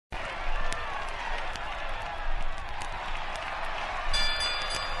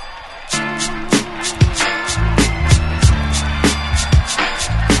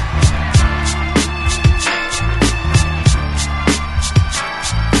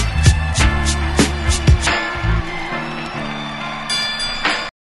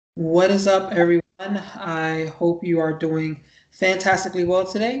What is up, everyone? I hope you are doing fantastically well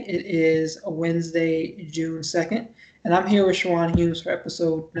today. It is Wednesday, June 2nd, and I'm here with Shawan Humes for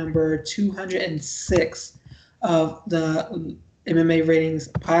episode number 206 of the MMA Ratings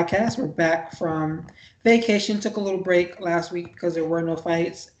podcast. We're back from vacation, took a little break last week because there were no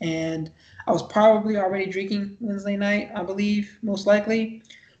fights, and I was probably already drinking Wednesday night, I believe, most likely.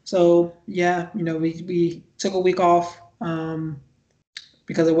 So, yeah, we took a week off.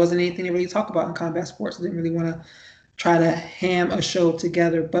 Because there wasn't anything to really talk about in combat sports. I didn't really want to try to ham a show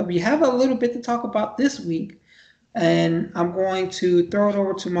together. But we have a little bit to talk about this week. And I'm going to throw it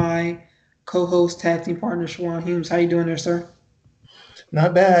over to my co-host, tag team partner, Shawan Humes. How you doing there, sir?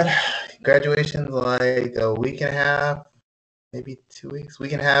 Not bad. Graduation's like a week and a half, maybe 2 weeks,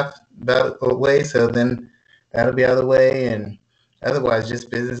 week and a half about away. So then that'll be out of the way, and otherwise just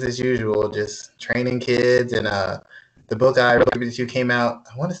business as usual. Just training kids, and the book I wrote you came out.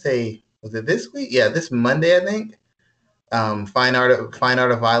 I want to say, was it this week? Yeah, this Monday I think. Fine Art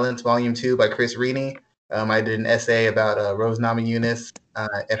of Violence, Volume 2 by Chris Rini. I did an essay about Rose Namajunas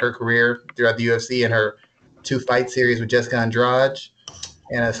and her career throughout the UFC and her two-fight series with Jessica Andrade.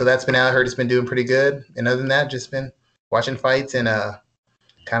 And so that's been out. I heard it's been doing pretty good. And other than that, just been watching fights and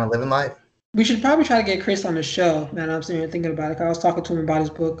kind of living life. We should probably try to get Chris on the show. Man, I'm sitting here thinking about it. I was talking to him about his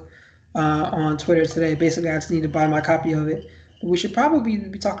book on Twitter today. Basically, I just need to buy my copy of it. We should probably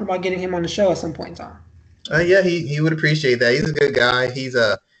be talking about getting him on the show at some point in time. Yeah, he would appreciate that. He's a good guy. He's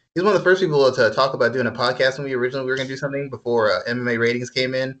one of the first people to talk about doing a podcast when we originally were going to do something before MMA ratings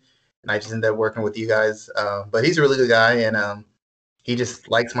came in, and I just ended up working with you guys. But he's a really good guy, and he just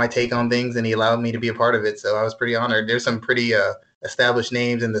likes my take on things, and he allowed me to be a part of it. So I was pretty honored. There's some pretty established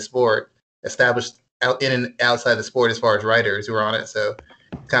names in the sport, established out in and outside the sport as far as writers who are on it. So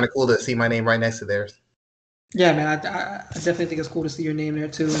kind of cool to see my name right next to theirs. Yeah, man, I definitely think it's cool to see your name there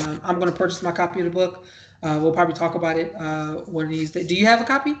too. I'm going to purchase my copy of the book. We'll probably talk about it one of these days. Do you have a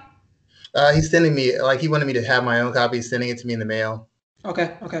copy? He's sending me, like, he wanted me to have my own copy. He's sending it to me in the mail.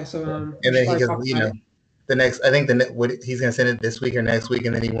 Okay. So And then because the next, I think he's gonna send it this week or next week,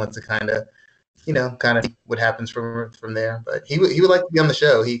 and then he wants to kind of see what happens from there. But he would like to be on the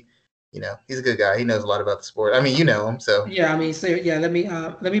show. He's a good guy. He knows a lot about the sport. I mean, you know him, so yeah. I mean, so yeah. Let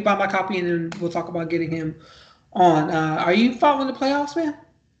me buy my copy, and then we'll talk about getting him on. Are you following the playoffs, man?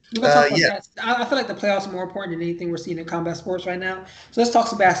 We're gonna talk about yeah. that. I feel like the playoffs are more important than anything we're seeing in combat sports right now. So let's talk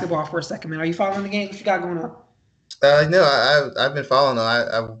some basketball for a second, man. Are you following the games? What you got going on? No, I've been following though.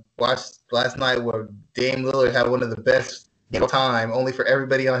 I watched last night where Dame Lillard had one of the best game of time, only for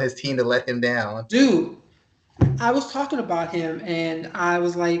everybody on his team to let him down. Dude, I was talking about him, and I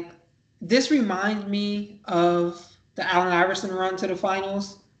was like, this reminds me of the Allen Iverson run to the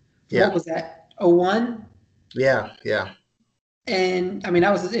finals. Yeah. What was that? 01? Yeah. And I mean,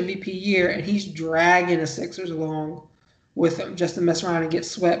 that was his MVP year, and he's dragging the Sixers along with him just to mess around and get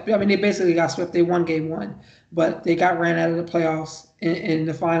swept. I mean, they basically got swept. They won game one, but they got ran out of the playoffs in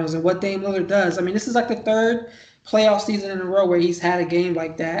the finals. And what Dame Lillard does, I mean, this is like the third playoff season in a row where he's had a game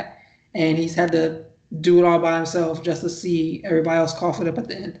like that, and he's had to do it all by himself just to see everybody else cough it up at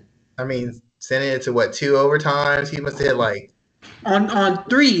the end. I mean, sending it to 2 overtimes. He must have hit like on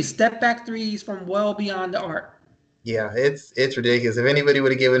threes, step back threes from well beyond the arc. Yeah, it's ridiculous. If anybody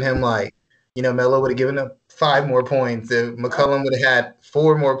would have given him Melo would have given him 5 more points. If McCollum would have had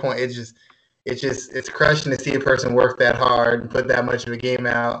 4 more points, it's crushing to see a person work that hard and put that much of a game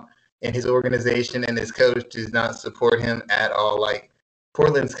out, and his organization and his coach does not support him at all. Like,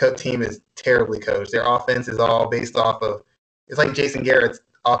 Portland's team is terribly coached. Their offense is all based off of, it's like Jason Garrett's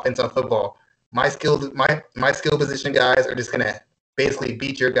offense on football. My skill position guys are just gonna basically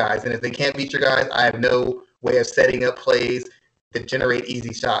beat your guys, and if they can't beat your guys, I have no way of setting up plays that generate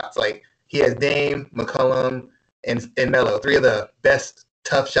easy shots. Like, he has Dame, McCollum, and Melo, 3 of the best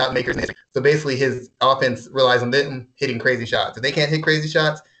tough shot makers in history. So basically his offense relies on them hitting crazy shots. If they can't hit crazy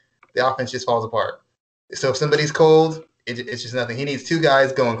shots, the offense just falls apart. So if somebody's cold, it's just nothing. He needs 2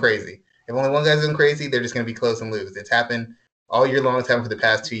 guys going crazy. If only one guy's going crazy, they're just going to be close and lose. It's happened all year long. It's happened for the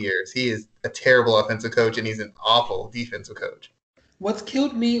past 2 years. He is a terrible offensive coach, and he's an awful defensive coach. What's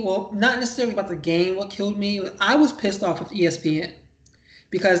killed me, well, not necessarily about the game, what killed me, I was pissed off with ESPN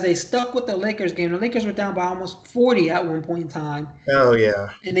because they stuck with the Lakers game. The Lakers were down by almost 40 at one point in time. Oh, yeah.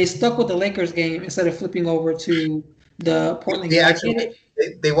 And they stuck with the Lakers game instead of flipping over to the Portland game.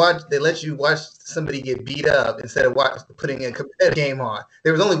 They let you watch somebody get beat up instead of putting a competitive game on.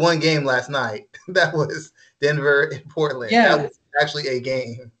 There was only one game last night. That was Denver and Portland. Yeah. That was actually a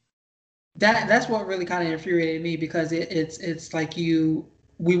game. That's what really kind of infuriated me because it's like you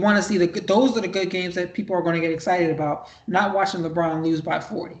we want to see those are the good games that people are going to get excited about. Not watching LeBron lose by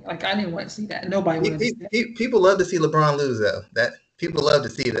 40. Like I didn't want to see that. Nobody wanted to see that. People love to see LeBron lose though. That people love to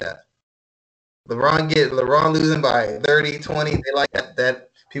see that. LeBron losing by 30, 20. They like that. That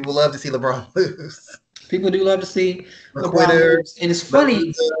people love to see LeBron lose. People do love to see LeBron lose. And it's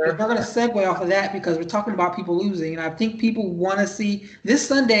funny, we're going to segue off of that because we're talking about people losing. And I think people want to see this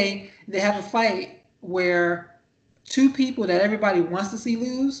Sunday, they have a fight where two people that everybody wants to see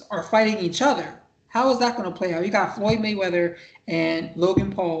lose are fighting each other. How is that going to play out? You got Floyd Mayweather and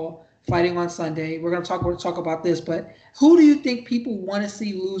Logan Paul fighting on Sunday. We're going to talk about this, but who do you think people want to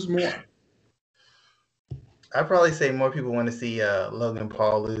see lose more? I'd probably say more people want to see Logan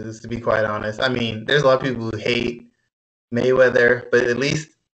Paul lose, to be quite honest. I mean, there's a lot of people who hate Mayweather, but at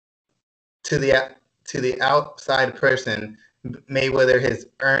least to the outside person, Mayweather has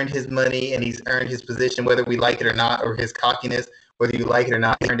earned his money and he's earned his position, whether we like it or not, or his cockiness, whether you like it or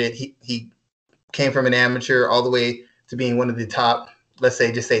not, he earned it. He came from an amateur all the way to being one of the top, let's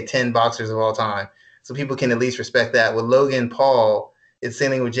say, just say 10 boxers of all time. So people can at least respect that. With Logan Paul, it's the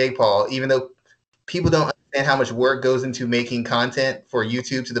same thing with Jake Paul, even though people don't understand how much work goes into making content for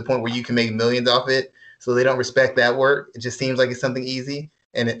YouTube to the point where you can make millions off it. So they don't respect that work. It just seems like it's something easy.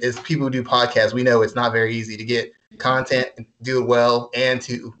 And as people who do podcasts, we know it's not very easy to get content, do it well, and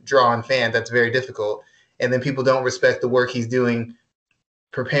to draw on fans. That's very difficult. And then people don't respect the work he's doing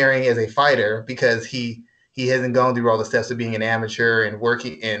preparing as a fighter because he hasn't gone through all the steps of being an amateur and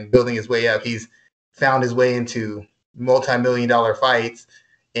working and building his way up. He's found his way into multi-million-dollar fights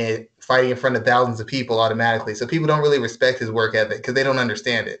and fighting in front of thousands of people automatically. So people don't really respect his work ethic because they don't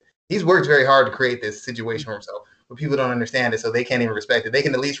understand it. He's worked very hard to create this situation for himself, but people don't understand it, so they can't even respect it. They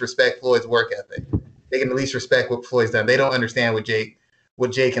can at least respect Floyd's work ethic. They can at least respect what Floyd's done. They don't understand what Jake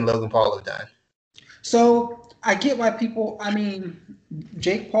and Logan Paul have done. So I get why people, I mean,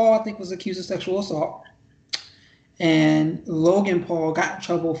 Jake Paul, I think, was accused of sexual assault. And Logan Paul got in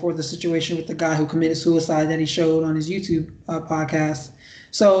trouble for the situation with the guy who committed suicide that he showed on his YouTube podcast.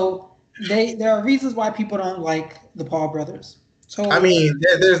 So there are reasons why people don't like the Paul brothers. So I mean,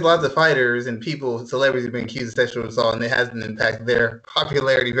 there's lots of fighters and celebrities have been accused of sexual assault, and it hasn't impacted their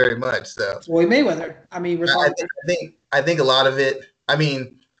popularity very much. So Floyd Mayweather. I mean, I think a lot of it. I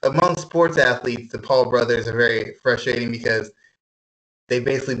mean, among sports athletes, the Paul brothers are very frustrating because they've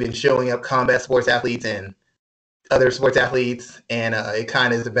basically been showing up combat sports athletes and other sports athletes, and it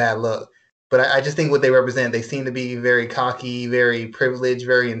kind of is a bad look. But I just think what they represent, they seem to be very cocky, very privileged,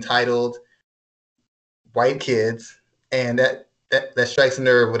 very entitled white kids, and that strikes a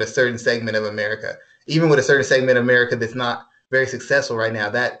nerve with a certain segment of America. Even with a certain segment of America that's not very successful right now,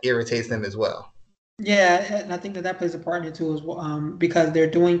 that irritates them as well. Yeah, and I think that plays a part in it too as well, because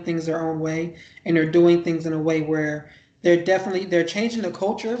they're doing things their own way, and they're doing things in a way where they're changing the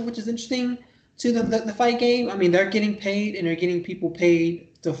culture, which is interesting to the fight game. I mean, they're getting paid, and they're getting people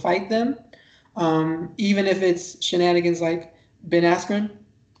paid to fight them, even if it's shenanigans like Ben Askren.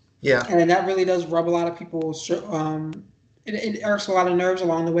 Yeah, and that really does rub a lot of people. It irks a lot of nerves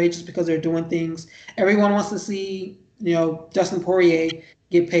along the way just because they're doing things. Everyone wants to see, Dustin Poirier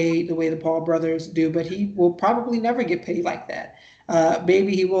get paid the way the Paul brothers do, but he will probably never get paid like that.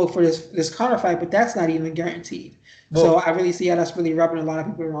 Maybe he will for this Conor fight, but that's not even guaranteed. Well, so I really see how that's really rubbing a lot of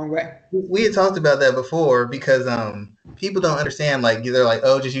people the wrong way. We had talked about that before because people don't understand. Like they're like,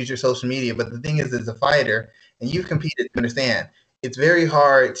 oh, just use your social media. But the thing is, as a fighter, and you've competed, to understand, it's very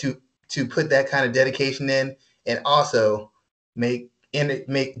hard to put that kind of dedication in, and also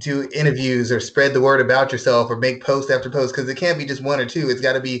do interviews or spread the word about yourself or make post after post, because it can't be just one or two. It's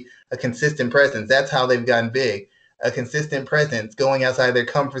got to be a consistent presence. That's how they've gotten big. A consistent presence, going outside their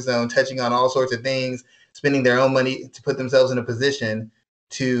comfort zone, touching on all sorts of things, spending their own money to put themselves in a position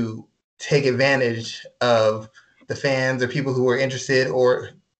to take advantage of the fans or people who were interested, or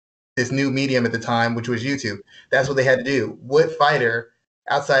this new medium at the time, which was YouTube. That's what they had to do. What fighter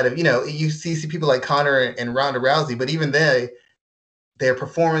outside of, you see people like Conor and Ronda Rousey, but even their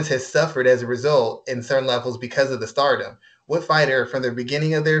performance has suffered as a result in certain levels because of the stardom. What fighter from the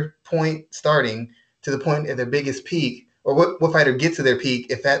beginning of their point starting to the point at their biggest peak, or what fighter gets to their peak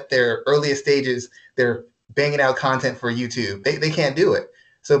if at their earliest stages they're banging out content for YouTube? They can't do it.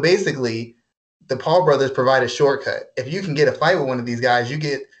 So basically, the Paul brothers provide a shortcut. If you can get a fight with one of these guys, you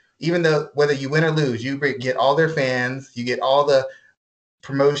get, even though whether you win or lose, you get all their fans, you get all the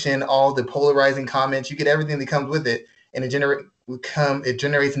promotion, all the polarizing comments, you get everything that comes with it, and it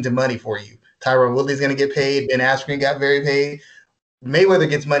generates into money for you. Tyron Woodley's going to get paid. Ben Askren got very paid. Mayweather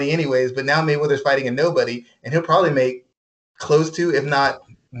gets money anyways, but now Mayweather's fighting a nobody, and he'll probably make close to, if not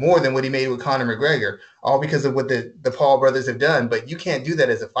more than what he made with Conor McGregor, all because of what the Paul brothers have done. But you can't do that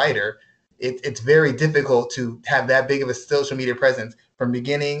as a fighter. It's very difficult to have that big of a social media presence from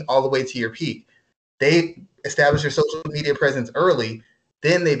beginning all the way to your peak. They established their social media presence early,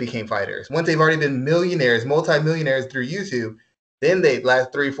 then they became fighters. Once they've already been millionaires, multi-millionaires through YouTube, then they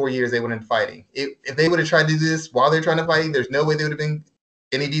last 3-4 years they went into fighting. If they would have tried to do this while they're trying to fight, there's no way they would have been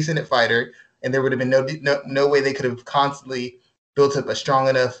any decent at fighter, and there would have been no way they could have constantly built up a strong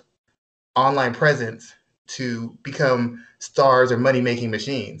enough online presence to become stars or money-making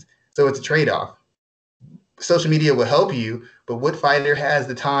machines. So it's a trade-off. Social media will help you, but what fighter has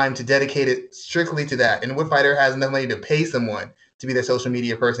the time to dedicate it strictly to that? And what fighter has enough money to pay someone to be their social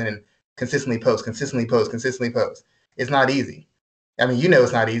media person and consistently post? It's not easy. I mean,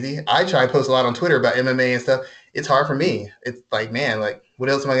 it's not easy. I try to post a lot on Twitter about MMA and stuff. It's hard for me. It's like, man, like, what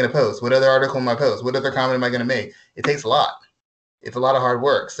else am I going to post? What other article am I post? What other comment am I going to make? It takes a lot. It's a lot of hard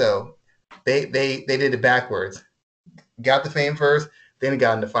work. So they did it backwards. Got the fame first, then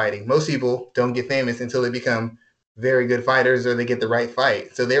got into fighting. Most people don't get famous until they become very good fighters or they get the right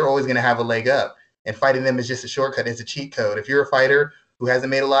fight. So they're always going to have a leg up. And fighting them is just a shortcut. It's a cheat code. If you're a fighter who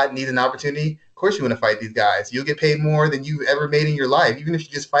hasn't made a lot and needs an opportunity, of course you want to fight these guys. You'll get paid more than you've ever made in your life. Even if you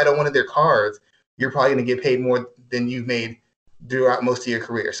just fight on one of their cards, you're probably going to get paid more than you've made throughout most of your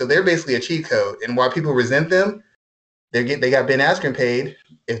career. So they're basically a cheat code. And while people resent them, they got Ben Askren paid.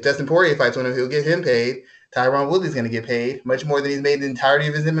 If Dustin Poirier fights one of them, he'll get him paid. Tyron Woodley's going to get paid much more than he's made the entirety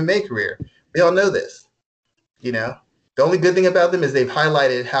of his MMA career. We all know this. The only good thing about them is they've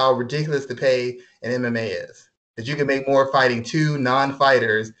highlighted how ridiculous the pay in MMA is. That you can make more fighting two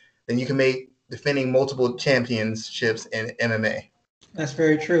non-fighters than you can make defending multiple championships in MMA. That's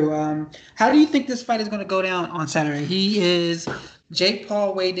very true. How do you think this fight is going to go down on Saturday? Jake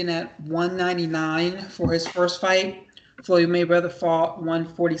Paul weighed in at 199 for his first fight. Floyd Mayweather fought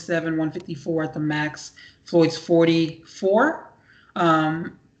 147, 154 at the max. Floyd's 44.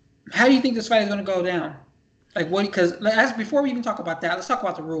 How do you think this fight is going to go down? Because before we even talk about that, let's talk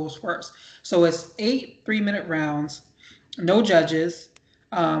about the rules first. So it's 8 3-minute rounds, no judges.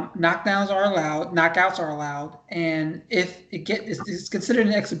 Knockouts are allowed, and if it's considered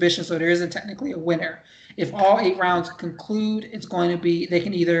an exhibition, so there isn't technically a winner. If all 8 rounds conclude, they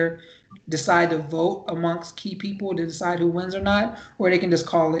can either decide to vote amongst key people to decide who wins or not, or they can just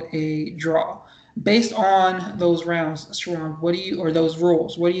call it a draw. Based on those rounds, Sharon, those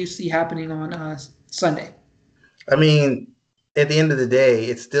rules, what do you see happening on Sunday? I mean, at the end of the day,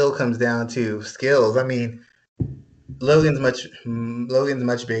 it still comes down to skills. I mean, Logan's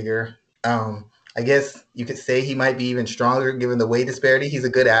much bigger. I guess you could say he might be even stronger given the weight disparity. He's a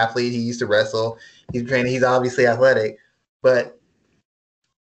good athlete. He used to wrestle. He's trained. He's obviously athletic. But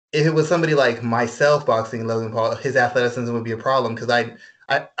if it was somebody like myself boxing Logan Paul, his athleticism would be a problem because I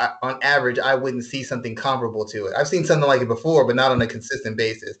on average, I wouldn't see something comparable to it. I've seen something like it before, but not on a consistent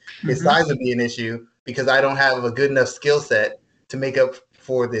basis. His size would be an issue because I don't have a good enough skill set to make up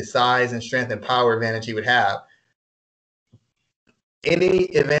for the size and strength and power advantage he would have. Any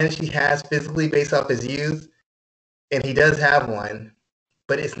advantage he has physically based off his youth, and he does have one,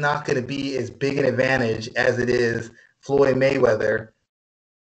 but it's not going to be as big an advantage as it is Floyd Mayweather.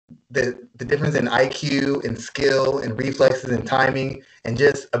 The difference in IQ and skill and reflexes and timing and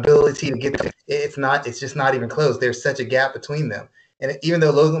just ability to get them, it's just not even close. There's such a gap between them. And even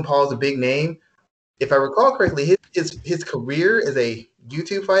though Logan Paul is a big name, if I recall correctly, his career as a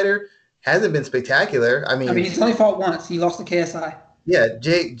YouTube fighter hasn't been spectacular. I mean, he's only fought once. He lost to KSI. Yeah,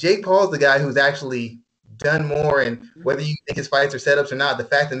 Jake Paul's the guy who's actually done more, and whether you think his fights are setups or not, the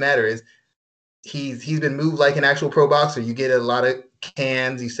fact of the matter is he's been moved like an actual pro boxer. You get a lot of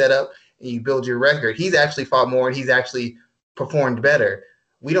cans, you set up, and you build your record. He's actually fought more, and he's actually performed better.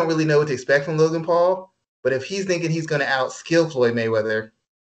 We don't really know what to expect from Logan Paul, but if he's thinking he's going to outskill Floyd Mayweather,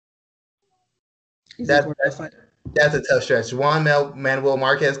 that's a tough stretch. Juan Manuel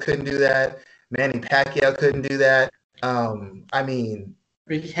Marquez couldn't do that. Manny Pacquiao couldn't do that. I mean,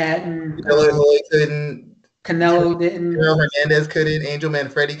 Ricky Hatton, couldn't. Canelo didn't. Canelo Hernandez couldn't. Angel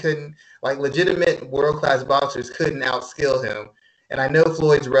Manfredi couldn't. Like legitimate world-class boxers couldn't outskill him. And I know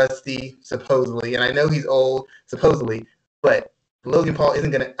Floyd's rusty, supposedly, and I know he's old, supposedly, but Logan Paul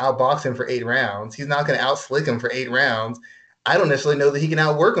isn't going to outbox him for 8 rounds. He's not going to outslick him for 8 rounds. I don't necessarily know that he can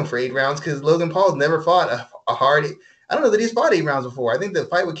outwork him for 8 rounds because Logan Paul's never fought a hard. I don't know that he's fought 8 rounds before. I think the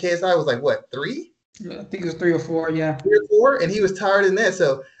fight with KSI was like, what, 3? I think it was 3 or 4, yeah. 3 or 4, and he was tired in that.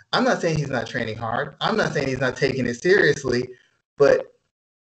 So I'm not saying he's not training hard. I'm not saying he's not taking it seriously, but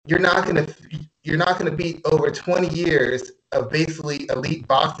you're not gonna beat over 20 years of basically elite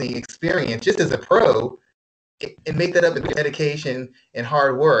boxing experience just as a pro and make that up with dedication and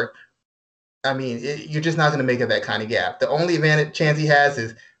hard work, I mean, you're just not going to make up that kind of gap. The only advantage chance he has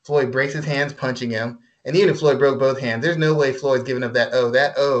is Floyd breaks his hands punching him. And even if Floyd broke both hands, there's no way Floyd's giving up that O.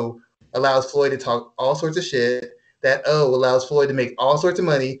 That O allows Floyd to talk all sorts of shit. That O allows Floyd to make all sorts of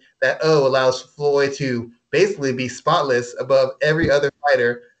money. That O allows Floyd to basically be spotless above every other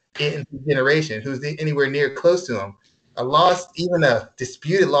fighter in his generation who's anywhere near close to him. A loss, even a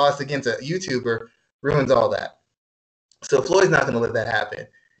disputed loss against a YouTuber, ruins all that. So Floyd's not going to let that happen.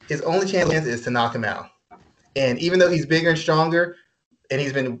 His only chance is to knock him out. And even though he's bigger and stronger and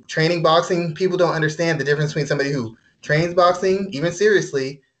he's been training boxing, people don't understand the difference between somebody who trains boxing, even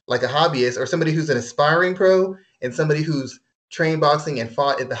seriously, like a hobbyist, or somebody who's an aspiring pro and somebody who's trained boxing and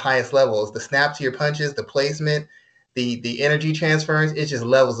fought at the highest levels. The snap to your punches, the placement, the energy transference, it's just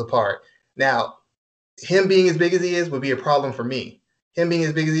levels apart. Now, him being as big as he is would be a problem for me. Him being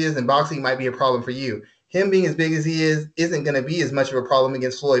as big as he is in boxing might be a problem for you. Him being as big as he is isn't going to be as much of a problem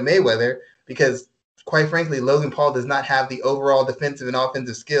against Floyd Mayweather because, quite frankly, Logan Paul does not have the overall defensive and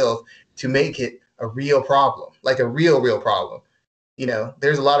offensive skills to make it a real problem, like a real problem. You know,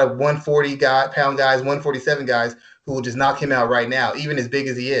 there's a lot of 140-pound guys, 147 guys who will just knock him out right now, even as big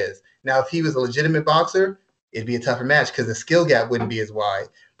as he is. Now, if he was a legitimate boxer, it'd be a tougher match because the skill gap wouldn't be as wide.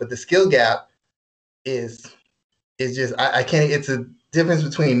 But the skill gap is just I can't. It's a difference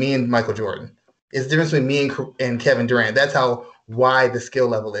between me and Michael Jordan. It's the difference between me and Kevin Durant. That's how wide the skill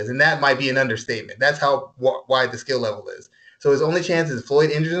level is, and that might be an understatement. That's how wide the skill level is. So his only chance is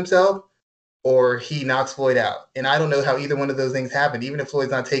Floyd injures himself or he knocks Floyd out. And I don't know how either one of those things happen, even if Floyd's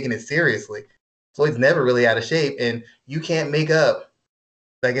not taking it seriously. Floyd's never really out of shape, and you can't make up,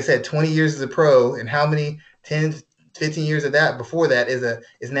 like I said, 20 years as a pro and how many 10, 15 years of that before that is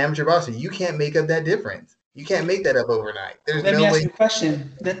an amateur boxer. You can't make up that difference. You can't make that up overnight. There's Let no me ask way. you a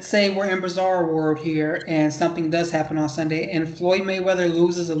question. Let's say we're in bizarre world here and something does happen on Sunday and Floyd Mayweather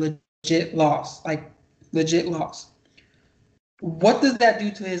loses a legit loss, like legit loss. What does that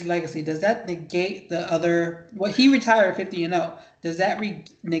do to his legacy? Does that negate the other? Well, he retired 50-0. Does that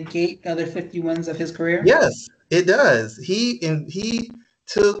negate the other 50 wins of his career? Yes, it does. He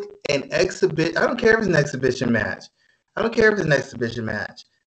took an exhibit. I don't care if it's an exhibition match. I don't care if it's an exhibition match.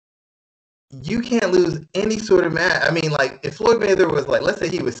 You can't lose any sort of match. I mean, like if Floyd Mayweather was like, let's say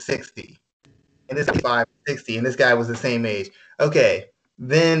he was 60, and this guy 60, and this guy was the same age. Okay,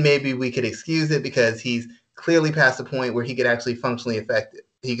 then maybe we could excuse it because he's clearly past the point where he could actually functionally effective.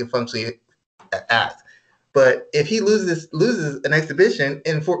 He could functionally act. But if he loses an exhibition,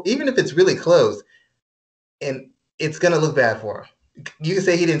 and for even if it's really close, and it's gonna look bad for him. You can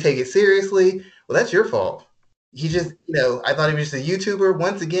say he didn't take it seriously. Well, that's your fault. He just, I thought he was just a YouTuber.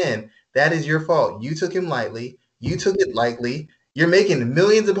 Once again, that is your fault. You took him lightly. You took it lightly. You're making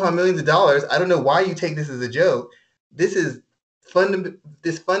millions upon millions of dollars. I don't know why you take this as a joke. This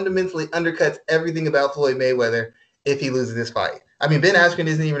fundamentally undercuts everything about Floyd Mayweather if he loses this fight. I mean, Ben Askren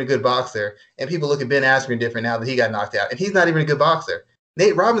isn't even a good boxer, and people look at Ben Askren different now that he got knocked out, and he's not even a good boxer.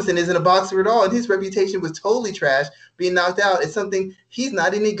 Nate Robinson isn't a boxer at all, and his reputation was totally trash. Being knocked out is something he's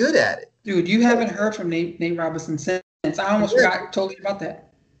not any good at it. Dude, you haven't heard from Nate Robinson since. I almost forgot totally about that.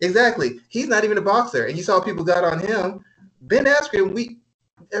 Exactly. He's not even a boxer, and you saw people got on him. Ben Askren,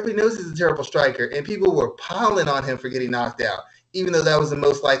 everybody knows he's a terrible striker, and people were piling on him for getting knocked out, even though that was the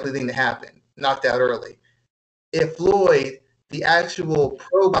most likely thing to happen, knocked out early. If Floyd, the actual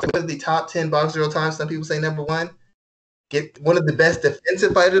pro boxer, one of the top 10 boxers of all time, some people say number one, get one of the best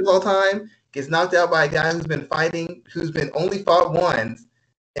defensive fighters of all time, gets knocked out by a guy who's been only fought once,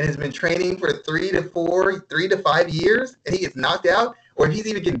 and has been training for 3 to 5 years, and he gets knocked out, or if he's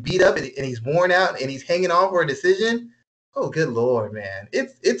even getting beat up and he's worn out and he's hanging on for a decision, oh, good Lord, man.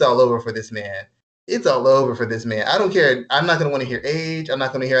 It's all over for this man. It's all over for this man. I don't care. I'm not going to want to hear age. I'm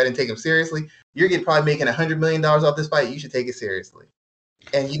not going to hear I didn't take him seriously. You're probably making $100 million off this fight. You should take it seriously.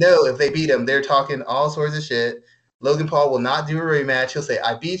 And if they beat him, they're talking all sorts of shit. Logan Paul will not do a rematch. He'll say,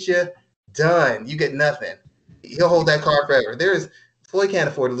 I beat you. Done. You get nothing. He'll hold that card forever. Floyd can't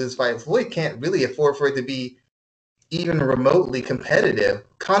afford to lose fight. Floyd can't really afford for it to be even remotely competitive.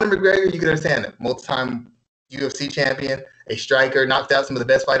 Conor McGregor, you can understand it. Multi-time UFC champion, a striker, knocked out some of the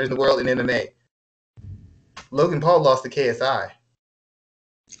best fighters in the world in MMA. Logan Paul lost to KSI.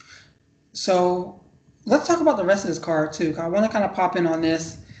 So let's talk about the rest of this card too. I want to kind of pop in on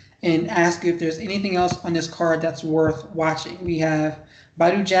this and ask you if there's anything else on this card that's worth watching. We have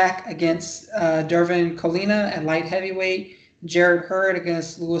Badou Jack against Dervin Colina at light heavyweight. Jared Hurd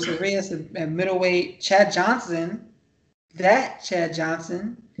against Luis Arias at middleweight. Chad Johnson,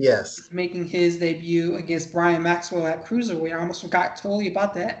 yes, is making his debut against Brian Maxwell at cruiserweight. I almost forgot totally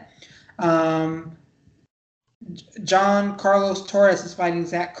about that. John Carlos Torres is fighting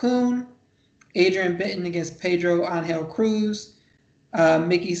Zach Kuhn. Adrian Benton against Pedro Angel Cruz.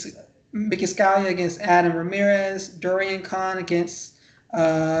 Mickey Scalia against Adam Ramirez. Dorian Khan against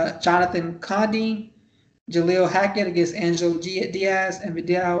Jonathan Condi. Jaleel Hackett against Angelo Diaz. And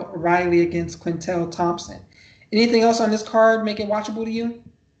Vidal Riley against Quintel Thompson. Anything else on this card make it watchable to you?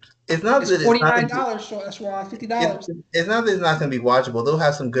 It's not that $49, so that's why $50. It's not that it's not going to be watchable. They'll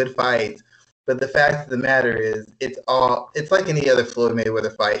have some good fights, but the fact of the matter is, it's like any other Floyd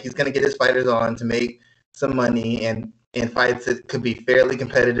Mayweather fight. He's going to get his fighters on to make some money and fights that could be fairly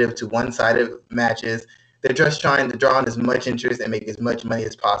competitive to one-sided matches. They're just trying to draw on as much interest and make as much money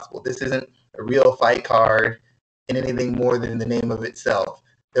as possible. This isn't a real fight card in anything more than the name of itself.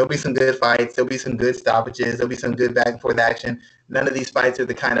 There'll be some good fights. There'll be some good stoppages. There'll be some good back and forth action. None of these fights are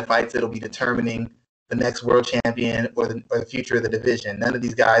the kind of fights that'll be determining the next world champion or the future of the division. None of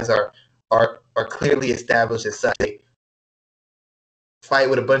these guys are clearly established as such. They fight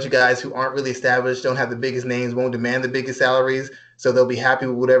with a bunch of guys who aren't really established, don't have the biggest names, won't demand the biggest salaries, so they'll be happy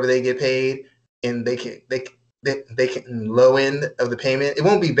with whatever they get paid, and they can low end of the payment. It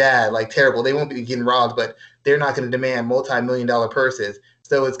won't be bad, like terrible. They won't be getting robbed, but they're not going to demand multi-million-dollar purses.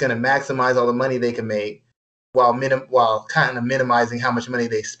 So it's going to maximize all the money they can make while kind of minimizing how much money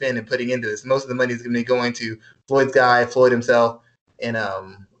they spend and putting into this. Most of the money is going to be going to Floyd's guy, Floyd himself, and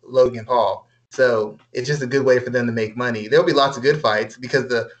Logan Paul. So it's just a good way for them to make money. There'll be lots of good fights because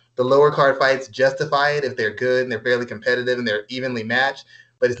the lower card fights justify it if they're good and they're fairly competitive and they're evenly matched.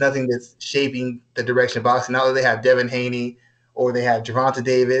 But it's nothing that's shaping the direction of boxing. Now that they have Devin Haney or they have Gervonta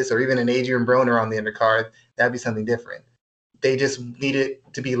Davis or even an Adrian Broner on the undercard, that'd be something different. They just need it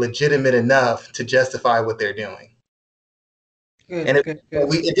to be legitimate enough to justify what they're doing. Good.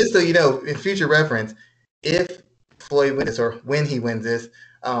 Just so you know, in future reference, if Floyd wins this or when he wins this,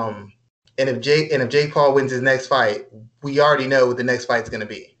 and if Jake Paul wins his next fight, we already know what the next fight's going to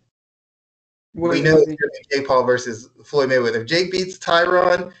be. We know it's going to be Jake Paul versus Floyd Mayweather. If Jake beats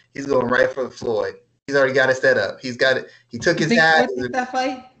Tyron, he's going right for Floyd. He's already got it set up. He's got it. He took his hat. That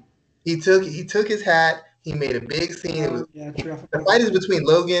fight? He took his hat. He made a big scene. The fight is between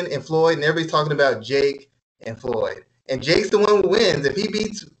Logan and Floyd, and everybody's talking about Jake and Floyd. And Jake's the one who wins. If he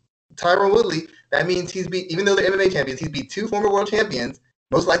beats Tyron Woodley, that means even though they're MMA champions, he's beat 2 former world champions,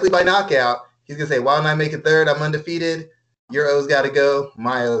 most likely by knockout. He's going to say, why don't I make it third? I'm undefeated. Your O's got to go.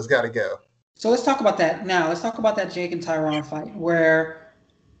 My O's got to go. So let's talk about that now. Let's talk about that Jake and Tyron fight where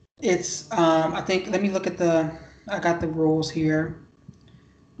it's, I think, let me look at I got the rules here.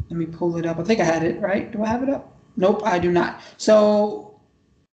 Let me pull it up. I think I had it, right? Do I have it up? Nope, I do not. So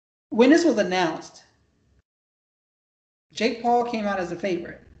when this was announced, Jake Paul came out as a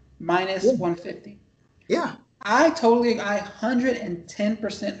favorite, minus 150. Yeah. I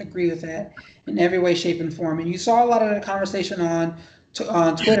 110% agree with that in every way, shape, and form. And you saw a lot of the conversation on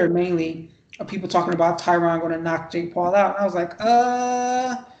Twitter, mainly, of people talking about Tyron going to knock Jake Paul out. And I was like,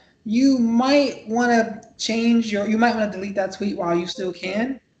 you might want to you might want to delete that tweet while you still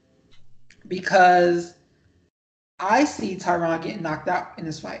can, because I see Tyron getting knocked out in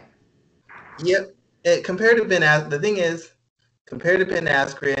this fight. Yep. Compared to Ben Askren,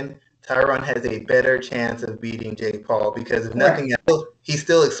 Tyron has a better chance of beating Jake Paul because if nothing else, he's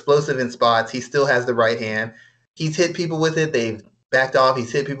still explosive in spots. He still has the right hand. He's hit people with it. They've backed off.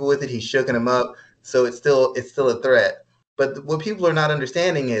 He's hit people with it. He's shooken them up. So it's still a threat. But what people are not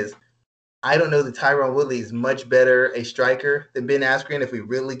understanding is I don't know that Tyron Woodley is much better a striker than Ben Askren if we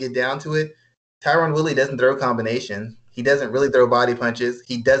really get down to it. Tyron Woodley doesn't throw combinations. He doesn't really throw body punches.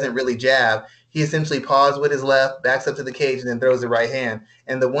 He doesn't really jab. He essentially paws with his left, backs up to the cage, and then throws the right hand.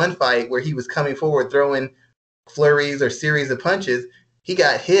 And the one fight where he was coming forward throwing flurries or series of punches, he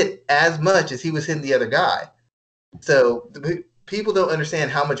got hit as much as he was hitting the other guy. So people don't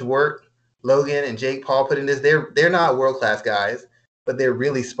understand how much work Logan and Jake Paul put in this. They're not world-class guys, but they're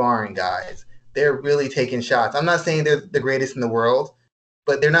really sparring guys. They're really taking shots. I'm not saying they're the greatest in the world,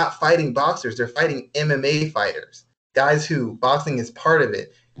 but they're not fighting boxers. They're fighting MMA fighters, guys who boxing is part of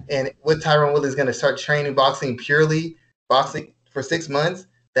it. And what Tyron Woodley is going to start training boxing for 6 months,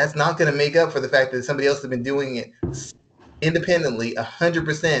 that's not going to make up for the fact that somebody else has been doing it independently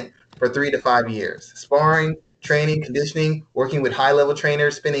 100% for 3 to 5 years. Sparring, training, conditioning, working with high-level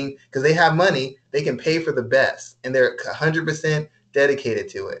trainers, spending, because they have money, they can pay for the best, and they're 100% dedicated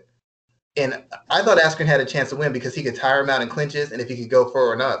to it. And I thought Askren had a chance to win because he could tire him out in clinches, and if he could go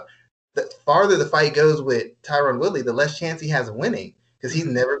forward and up. The farther the fight goes with Tyron Woodley, the less chance he has of winning because he's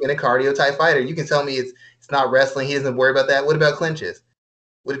never been a cardio-type fighter. You can tell me it's not wrestling. He doesn't worry about that. What about clinches?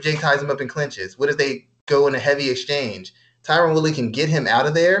 What if Jake ties him up in clinches? What if they go in a heavy exchange? Tyron Woodley can get him out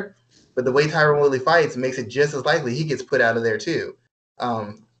of there, But the way Tyron Woodley fights makes it just as likely he gets put out of there too.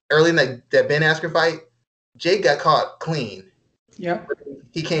 Early in that Ben Askren fight, Jake got caught clean. Yep.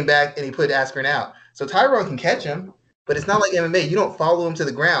 He came back and he put Askren out. So Tyron can catch him, but it's not like MMA. You don't follow him to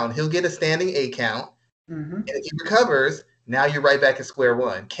the ground. He'll get a standing 8 count. Mm-hmm. And if he recovers, now you're right back at square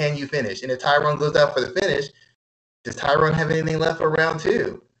one. Can you finish? And if Tyron goes out for the finish, does Tyron have anything left for round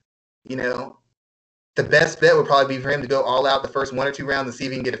 2? You know, the best bet would probably be for him to go all out the first 1 or 2 rounds and see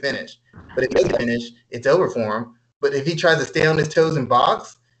if he can get a finish. But if he doesn't finish, it's over for him. But if he tries to stay on his toes and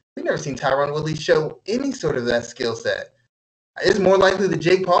box, we've never seen Tyron Woodley show any sort of that skill set. It's more likely that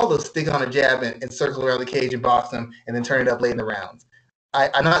Jake Paul will stick on a jab and circle around the cage and box him and then turn it up late in the rounds.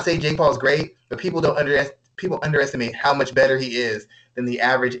 I'm not saying Jake Paul is great, but people underestimate how much better he is than the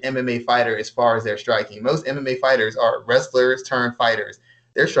average MMA fighter as far as their striking. Most MMA fighters are wrestlers turned fighters.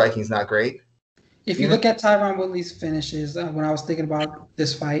 Their striking is not great. If you look at Tyron Woodley's finishes, when I was thinking about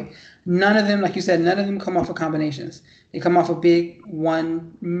this fight, none of them, like you said, none of them come off of combinations. They come off a big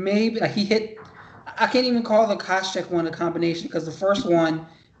one, maybe like he hit. I can't even call the Koscheck one a combination because the first one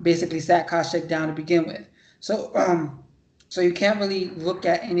basically sat Koscheck down to begin with. So you can't really look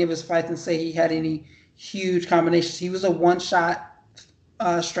at any of his fights and say he had any huge combinations. He was a one-shot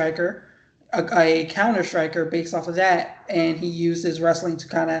striker, a counter striker based off of that, and he used his wrestling to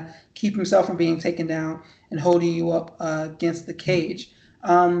kind of keep himself from being taken down and holding you up against the cage.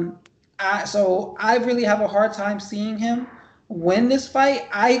 So I really have a hard time seeing him win this fight.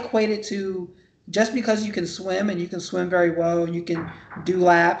 I equate it to just because you can swim and you can swim very well and you can do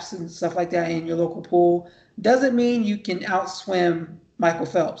laps and stuff like that in your local pool doesn't mean you can outswim Michael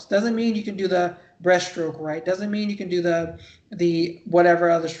Phelps. Doesn't mean you can do the breaststroke right. Doesn't mean you can do the whatever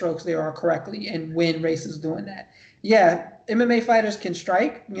other strokes there are correctly and win races doing that. Yeah, MMA fighters can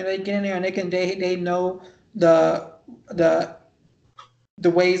strike. You know, they get in there and they know the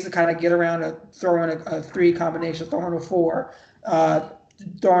ways to kind of get around throwing a 3 combination, throwing a 4,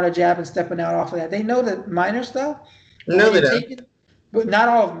 throwing a jab and stepping out off of that. They know the minor stuff. No, they don't. But not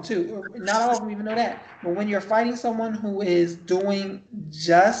all of them too. Not all of them even know that. But when you're fighting someone who is doing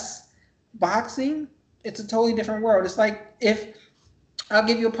just boxing, it's a totally different world. It's like I'll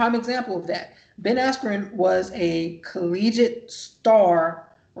give you a prime example of that. Ben Askren was a collegiate star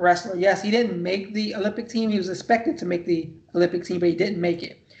wrestler. Yes, he didn't make the Olympic team. He was expected to make the Olympic team, but he didn't make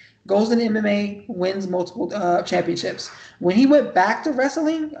it. Goes into MMA, wins multiple championships. When he went back to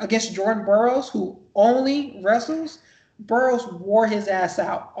wrestling against Jordan Burroughs, who only wrestles, Burroughs wore his ass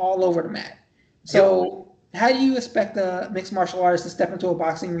out all over the mat. So how do you expect a mixed martial artist to step into a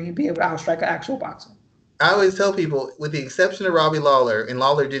boxing ring and be able to outstrike an actual boxer? I always tell people, with the exception of Robbie Lawler, and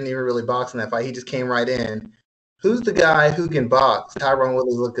Lawler didn't even really box in that fight, he just came right in. Who's the guy who can box Tyron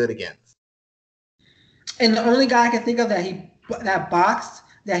Woodley look good against? And the only guy I can think of that boxed,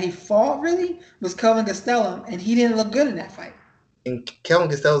 that he fought really, was Kelvin Gastelum, and he didn't look good in that fight. And Kelvin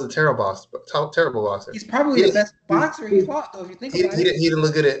Gastelum's a terrible boxer. He's probably the best boxer he fought, though, if you think about it. He didn't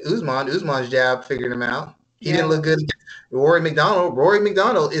look good at Usman. Usman's jab figured him out. He didn't look good against Rory McDonald. Rory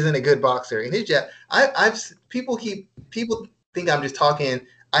McDonald isn't a good boxer. And his jab, people think I'm just talking.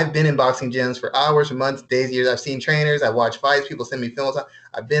 I've been in boxing gyms for hours, for months, days, years. I've seen trainers. I've watched fights. People send me films.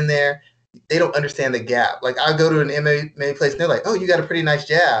 I've been there. They don't understand the gap. Like, I go to an MMA place and they're like, "Oh, you got a pretty nice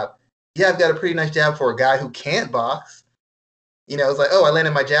jab." Yeah, I've got a pretty nice jab for a guy who can't box. You know, it's like, "Oh, I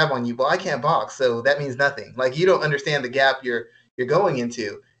landed my jab on you." Well, I can't box, so that means nothing. Like, you don't understand the gap you're going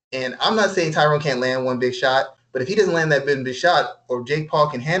into. And I'm not saying Tyron can't land one big shot, but if he doesn't land that big shot, or Jake Paul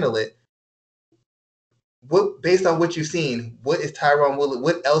can handle it, based on what you've seen, what else is Tyron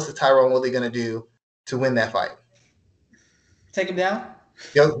Woodley going to do to win that fight? Take him down?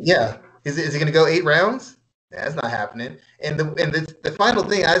 Yeah. Is he going to go 8 rounds? That's not happening. And the final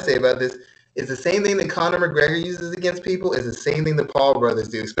thing I say about this is the same thing that Conor McGregor uses against people is the same thing the Paul brothers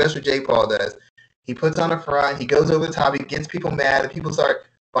do, especially Jake Paul does. He puts on a front, he goes over the top, he gets people mad, and people start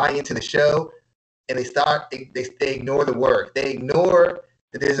buying into the show, and they ignore the work. They ignore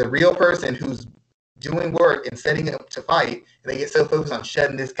that there's a real person who's doing work and setting up to fight, and they get so focused on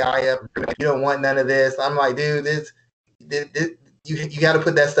shutting this guy up. You don't want none of this. I'm like, dude, you got to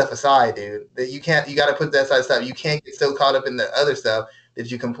put that stuff aside, dude. You got to put that aside stuff. You can't get so caught up in the other stuff that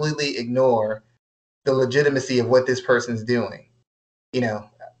you completely ignore the legitimacy of what this person's doing. You know,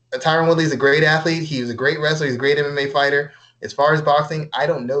 Tyron Woodley is a great athlete. He was a great wrestler. He's a great MMA fighter. As far as boxing, I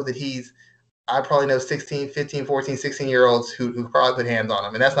don't know that I probably know 16, 15, 14, 16-year-olds who probably put hands on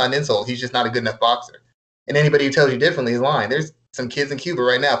him. And that's not an insult. He's just not a good enough boxer. And anybody who tells you differently is lying. There's some kids in Cuba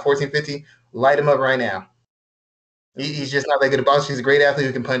right now, 14, 15, light him up right now. He's just not that good a boxer. He's a great athlete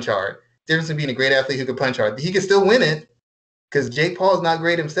who can punch hard. Difference in being a great athlete who can punch hard. He can still win it because Jake Paul is not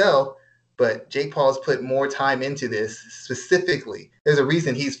great himself, but Jake Paul's put more time into this specifically. There's a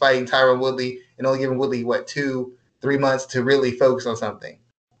reason he's fighting Tyron Woodley and only giving Woodley, 2-3 months to really focus on something.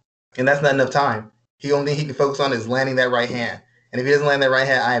 And that's not enough time. The only thing he can focus on is landing that right hand. And if he doesn't land that right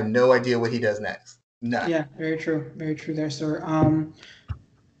hand, I have no idea what he does next. None. Yeah, very true. Very true there, sir.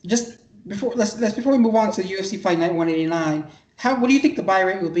 Just before before we move on to UFC Fight Night 189, what do you think the buy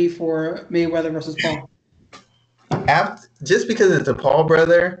rate will be for Mayweather versus Paul? Just because it's a Paul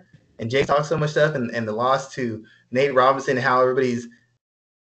brother and Jake talks so much stuff, and the loss to Nate Robinson, and how everybody's,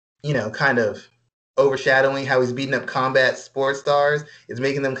 kind of overshadowing how he's beating up combat sports stars, is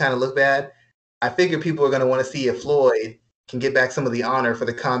making them kind of look bad. I figure people are going to want to see if Floyd can get back some of the honor for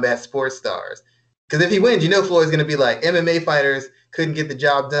the combat sports stars. Because if he wins, Floyd's going to be like, MMA fighters couldn't get the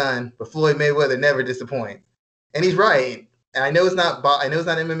job done, but Floyd Mayweather never disappoints. And he's right. And I know it's not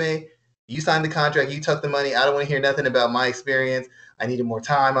MMA. You signed the contract. You took the money. I don't want to hear nothing about my experience. I needed more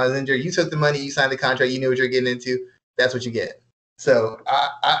time. I was injured. You took the money. You signed the contract. You knew what you're getting into. That's what you get. So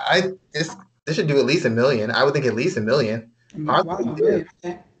this should do at least $1 million. I would think at least $1 million. Wow, okay.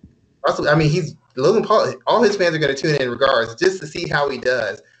 Also, he's Logan Paul. All his fans are going to tune in regardless, just to see how he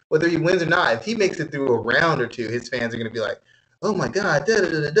does, whether he wins or not. If he makes it through a round or two, his fans are going to be like, "Oh my God, da da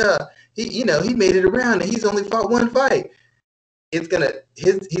da da." He made it around, and he's only fought one fight. He's got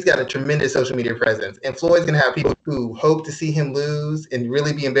a tremendous social media presence, and Floyd's gonna have people who hope to see him lose and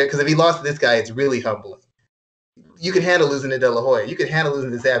really be embarrassed. Because if he lost to this guy, it's really humbling. You could handle losing to De La Hoya, you could handle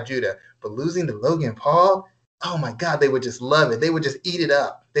losing to Zab Judah, but losing to Logan Paul, oh my God, they would just love it. They would just eat it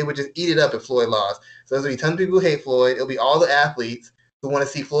up. They would just eat it up if Floyd lost. So there's gonna be tons of people who hate Floyd. It'll be all the athletes who want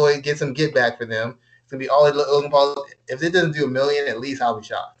to see Floyd get some get back for them. It's gonna be all Logan Paul. If it doesn't do $1 million, at least I'll be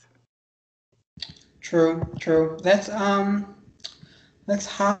shocked. True. Let's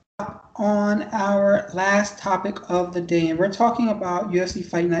hop on our last topic of the day, and we're talking about UFC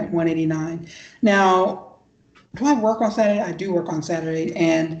Fight Night 189. Now, do I work on Saturday? I do work on Saturday,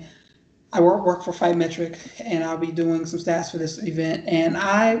 and I work for Fight Metric, and I'll be doing some stats for this event. And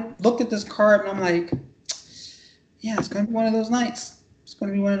I looked at this card, and I'm like, yeah, it's going to be one of those nights. It's going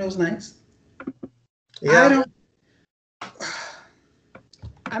to be one of those nights. Yeah.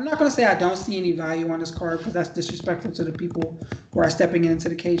 I'm not going to say I don't see any value on this card, because that's disrespectful to the people who are stepping into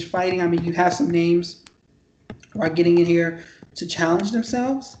the cage fighting. I mean, you have some names who are getting in here to challenge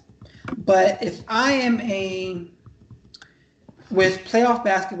themselves. But if I am with playoff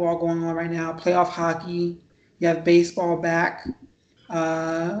basketball going on right now, playoff hockey, you have baseball back,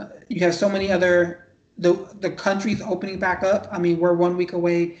 you have so many other, the countries opening back up. I mean, we're 1 week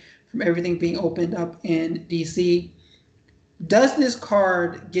away from everything being opened up in DC. Does this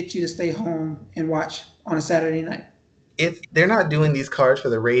card get you to stay home and watch on a Saturday night? They're not doing these cards for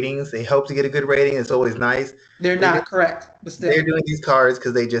the ratings. They hope to get a good rating. It's always nice. They're not correct, but still. They're doing these cards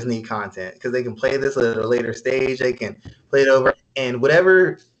because they just need content, because they can play this at a later stage. They can play it over, and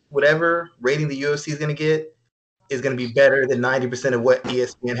whatever rating the UFC is going to get is going to be better than 90% of what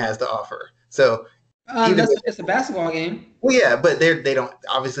ESPN has to offer. So it's a basketball game. Well, yeah, but they don't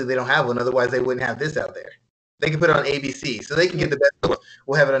have one. Otherwise, they wouldn't have this out there. They can put it on ABC, so they can get the best.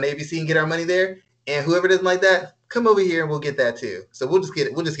 We'll have it on ABC and get our money there. And whoever doesn't like that, come over here and we'll get that too. So we'll just get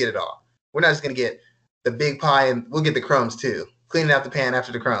it. We'll just get it all. We're not just gonna get the big pie, and we'll get the crumbs too. Cleaning out the pan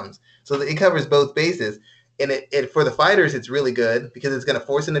after the crumbs. So it covers both bases. And it for the fighters, it's really good, because it's gonna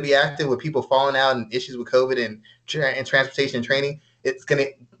force them to be active with people falling out and issues with COVID and transportation and training. There's gonna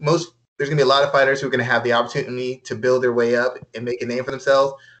be a lot of fighters who are gonna have the opportunity to build their way up and make a name for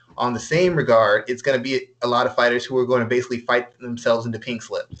themselves. On the same regard, it's going to be a lot of fighters who are going to basically fight themselves into pink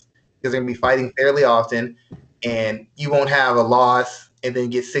slips, because they're going to be fighting fairly often, and you won't have a loss and then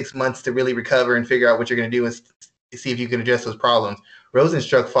get 6 months to really recover and figure out what you're going to do and see if you can address those problems.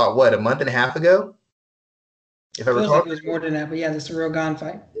 Rosenstruck fought, a month and a half ago? If I recall, like it was more than that, but yeah, this is a real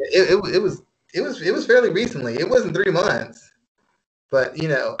gunfight. It was fairly recently. It wasn't 3 months, but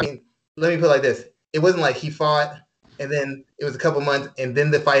let me put it like this: it wasn't like he fought and then it was a couple months, and then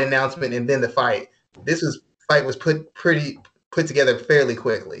the fight announcement, and then the fight. Fight was put together fairly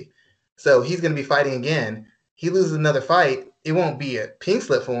quickly. So he's going to be fighting again. He loses another fight, it won't be a pink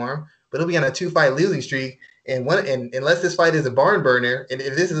slip for him, but he'll be on a 2-fight losing streak. And unless this fight is a barn burner, and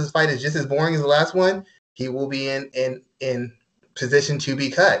if this fight is just as boring as the last one, he will be in position to be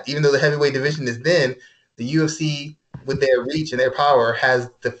cut. Even though the heavyweight division is thin, the UFC, with their reach and their power,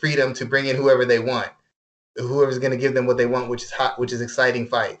 has the freedom to bring in whoever they want. Whoever's going to give them what they want, which is hot, which is exciting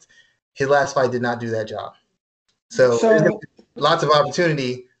fights. His last fight did not do that job. So there's going to be lots of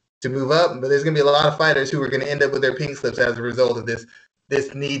opportunity to move up, but there's going to be a lot of fighters who are going to end up with their pink slips as a result of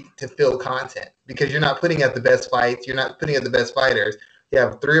this need to fill content, because you're not putting out the best fights. You're not putting out the best fighters. You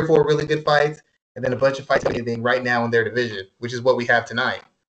have 3 or 4 really good fights, and then a bunch of fights anything right now in their division, which is what we have tonight.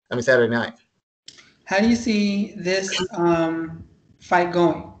 I mean, Saturday night. How do you see this fight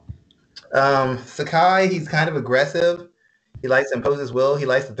going? Sakai, he's kind of aggressive. He likes to impose his will. He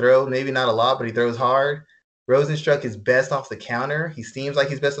likes to throw, maybe not a lot, but he throws hard. Rozenstruik is best off the counter. He seems like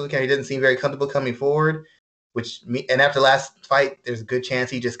he's best off the counter. He doesn't seem very comfortable coming forward, and after last fight, there's a good chance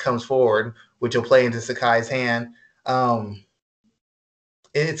he just comes forward, which will play into Sakai's hand.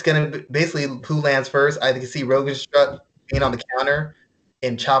 It's going to basically who lands first. I can see Rozenstruik being on the counter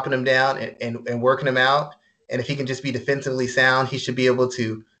and chopping him down and working him out. And if he can just be defensively sound, he should be able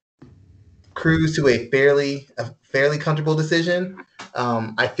to cruise to a fairly comfortable decision.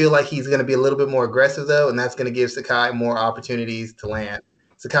 I feel like he's going to be a little bit more aggressive, though, and that's going to give Sakai more opportunities to land.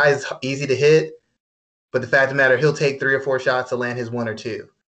 Sakai is easy to hit, but the fact of the matter, he'll take 3 or 4 shots to land his 1 or 2.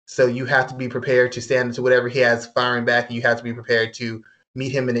 So you have to be prepared to stand into whatever he has firing back, and you have to be prepared to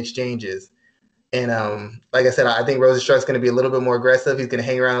meet him in exchanges. And like I said, I think Rozenstruik's going to be a little bit more aggressive. He's going to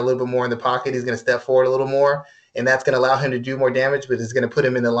hang around a little bit more in the pocket. He's going to step forward a little more, and that's going to allow him to do more damage, but it's going to put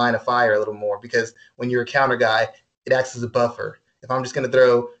him in the line of fire a little more because when you're a counter guy, it acts as a buffer. If I'm just going to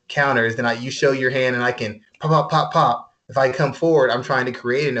throw counters, then you show your hand and I can pop, pop, pop, pop. If I come forward, I'm trying to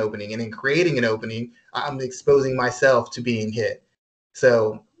create an opening, and in creating an opening, I'm exposing myself to being hit.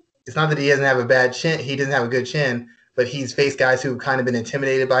 So it's not that he doesn't have a bad chin. He doesn't have a good chin, but he's faced guys who've kind of been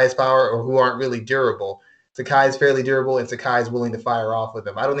intimidated by his power or who aren't really durable. Sakai is fairly durable, and Sakai is willing to fire off with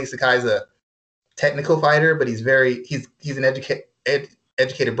him. I don't think Sakai's a technical fighter, but he's an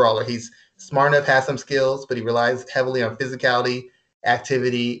educated brawler. He's smart enough, has some skills, but he relies heavily on physicality,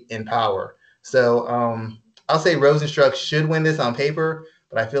 activity, and power. So I'll say Rozenstruik should win this on paper,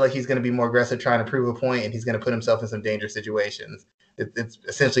 but I feel like he's going to be more aggressive trying to prove a point, and he's going to put himself in some dangerous situations. It's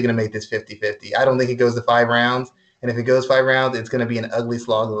essentially going to make this 50-50. I don't think it goes to 5 rounds, and if it goes 5 rounds, it's going to be an ugly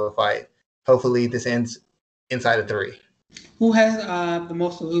slog of a fight. Hopefully this ends inside of 3. Who has the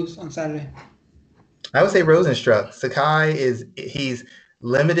most to lose on Saturday? I would say Rozenstruik. Sakai he's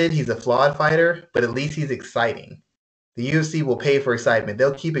limited. He's a flawed fighter, but at least he's exciting. The UFC will pay for excitement.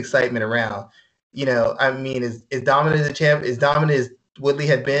 They'll keep excitement around. I mean, is dominant as a champ, as dominant as Woodley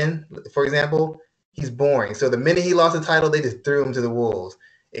had been, for example, he's boring. So the minute he lost the title, they just threw him to the wolves.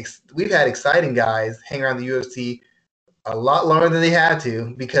 We've had exciting guys hang around the UFC a lot longer than they had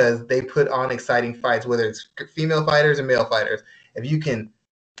to because they put on exciting fights, whether it's female fighters or male fighters. If you can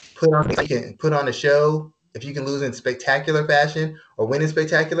put on a show, if you can lose in spectacular fashion or win in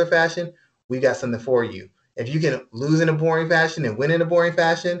spectacular fashion, we got something for you. If you can lose in a boring fashion and win in a boring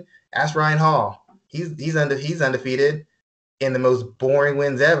fashion, ask Ryan Hall. He's undefeated in the most boring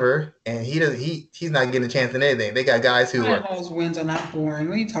wins ever, and he's not getting a chance in anything. They got guys who Ryan Hall's wins are not boring.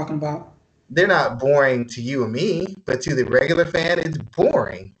 What are you talking about? They're not boring to you and me, but to the regular fan, it's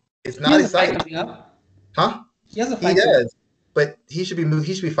boring. It's not exciting. Huh? He has a fight. He does, but he should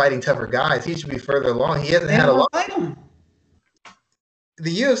be fighting tougher guys. He should be further along. He hasn't had a lot.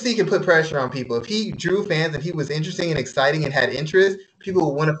 The UFC can put pressure on people. If he drew fans and he was interesting and exciting and had interest, people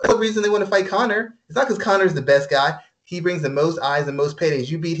will want to. The reason they want to fight Conor, it's not because Conor's the best guy. He brings the most eyes and most paydays.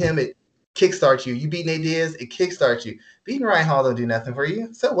 You beat him, it kickstarts you. You beat Nate Diaz, it kickstarts you. Beating Ryan Hall don't do nothing for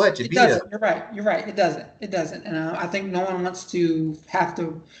you. So what? You beat him. You're right. It doesn't. And I think no one wants to have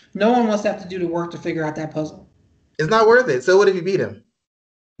to do the work to figure out that puzzle. It's not worth it. So what if you beat him?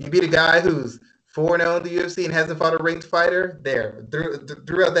 You beat a guy who's 4-0 in the UFC and hasn't fought a ranked fighter?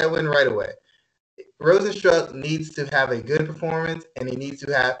 Threw out that win right away. Rozenstruik needs to have a good performance, and he needs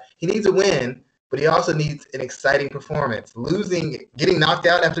to win, but he also needs an exciting performance. Getting knocked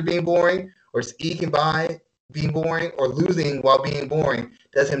out after being boring, or just eking by being boring, or losing while being boring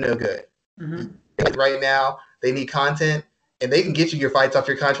does him no good. Mm-hmm. Right now, they need content, and they can get you your fights off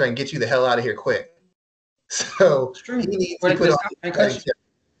your contract and get you the hell out of here quick. So he needs to put on an exciting show.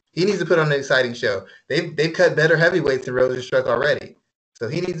 He needs to put on an exciting show. They've cut better heavyweights than Rozenstruik already, so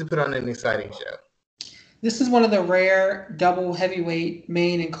he needs to put on an exciting show. This is one of the rare double heavyweight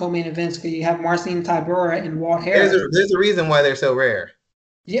main and co-main events because you have Marcin Tybura and Walt Harris. There's a reason why they're so rare.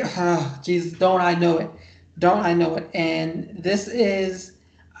 Yeah, Jesus, don't I know it? And this is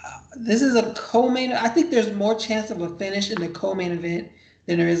a co-main. I think there's more chance of a finish in the co-main event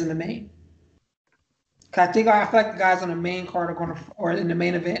than there is in the main. I feel like the guys on the main card or in the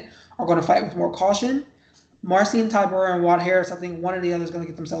main event are going to fight with more caution. Marcin Tybura and Walt Harris, I think one or the other is going to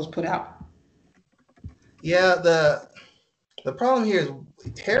get themselves put out. Yeah, the problem here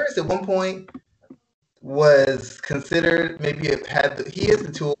is Harris at one point was considered he is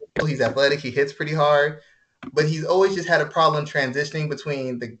the tool. He's athletic. He hits pretty hard, but he's always just had a problem transitioning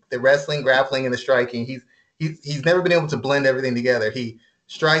between the wrestling, grappling, and the striking. He's he's never been able to blend everything together. He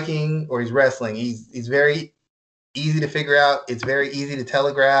striking or he's wrestling. He's very easy to figure out. It's very easy to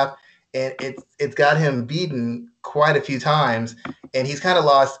telegraph, and it's got him beaten quite a few times, and he's kind of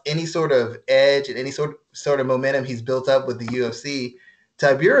lost any sort of edge and any sort of momentum he's built up with the UFC.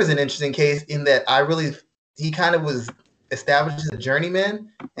 Tybura is an interesting case in that he kind of was established as a journeyman,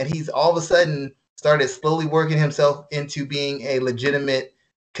 and he's all of a sudden started slowly working himself into being a legitimate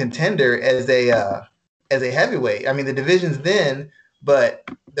contender as a heavyweight. I mean, the division's thin, but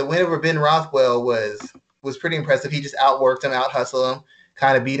the win over Ben Rothwell was pretty impressive. He just outworked him, out hustled him,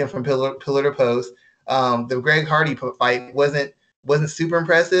 kind of beat him from pillar to post. The Greg Hardy fight wasn't super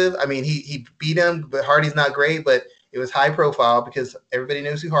impressive. I mean, he beat him, but Hardy's not great, but it was high profile because everybody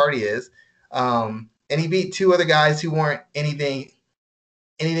knows who Hardy is. And he beat two other guys who weren't anything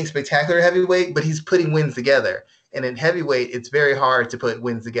spectacular heavyweight, but he's putting wins together. And in heavyweight, it's very hard to put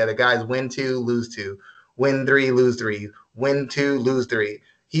wins together. Guys win 2, lose 2, win 3, lose 3, win 2, lose 3.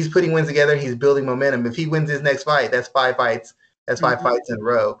 He's putting wins together. He's building momentum. If he wins his next fight, that's 5 fights. That's 5 fights in a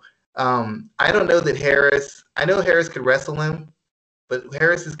row. I don't know that Harris. I know Harris could wrestle him, but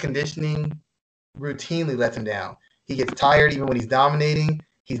Harris's conditioning routinely lets him down. He gets tired even when he's dominating.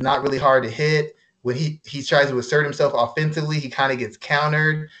 He's not really hard to hit. When he tries to assert himself offensively, he kind of gets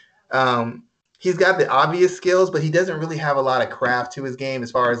countered. He's got the obvious skills, but he doesn't really have a lot of craft to his game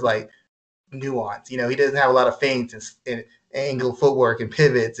as far as like nuance. He doesn't have a lot of feints and angle footwork and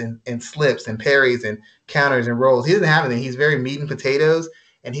pivots and slips and parries and counters and rolls. He doesn't have anything. He's very meat and potatoes,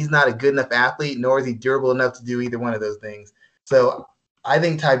 and he's not a good enough athlete, nor is he durable enough to do either one of those things. So I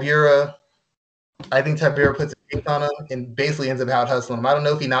think Tybura puts a face on him and basically ends up out hustling him. I don't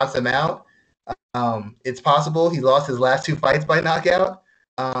know if he knocks him out. It's possible. He lost his last 2 fights by knockout.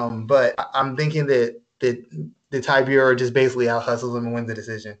 But I'm thinking that Tybura just basically out hustles him and wins the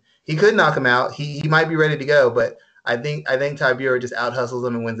decision. He could knock him out. He might be ready to go, but I think Tybura just out hustles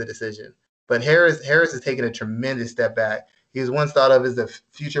him and wins the decision. But Harris has taken a tremendous step back. He was once thought of as the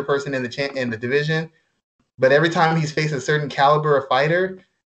future person in the division, but every time he's faced a certain caliber of fighter,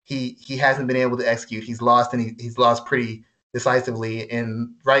 he hasn't been able to execute. He's lost, and he's lost pretty decisively.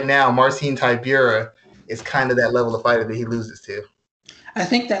 And right now, Marcin Tybura is kind of that level of fighter that he loses to. I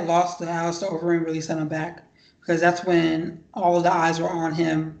think that loss to Alistair Overeem really set him back, because that's when all of the eyes were on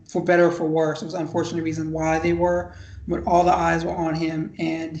him, for better or for worse. It was an unfortunate reason why they were, but all the eyes were on him,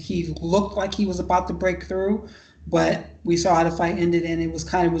 and he looked like he was about to break through, but we saw how the fight ended, and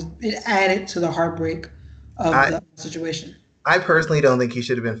it added to the heartbreak of the situation. I personally don't think he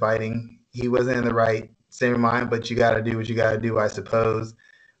should have been fighting. He wasn't in the right state of mind, but you got to do what you got to do, I suppose.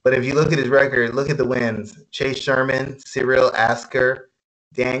 But if you look at his record, look at the wins: Chase Sherman, Cyril Asker,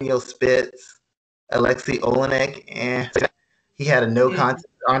 Daniel Spitz, Alexei Olenek, and he had a no contest.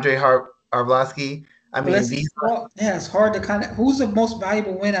 Andre Arlovsky. I mean, it's hard to who's the most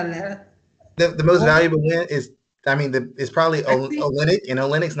valuable win out of that? The most valuable win is, is probably Olenek, and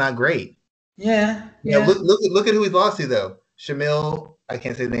Olenek's not great. Yeah. Look at who he's lost to though. Shamil, I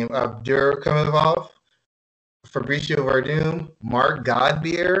can't say the name. Abdurakhimov, Fabricio Verdum, Mark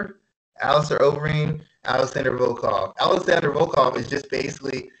Godbeer, Alistair Overeem, Alexander Volkov. Alexander Volkov is just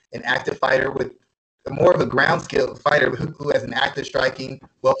basically an active fighter with more of a ground skill fighter who has an active striking,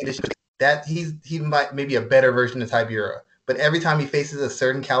 well conditioned. That he might maybe a better version of Tybura. But every time he faces a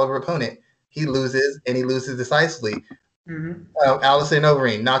certain caliber opponent, he loses, and he loses decisively. Alistair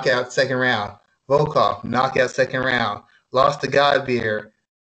Overeem, knockout second round. Volkov, knockout second round. Lost to Godbeer.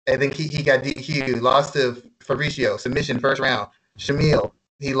 I think he got DQ. Lost to Fabricio, submission first round. Shamil,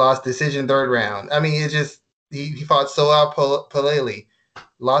 he lost decision third round. I mean, it's just he fought Soal Paleli,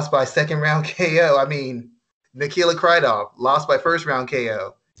 lost by second round KO. I mean, Nikita Krylov, lost by first round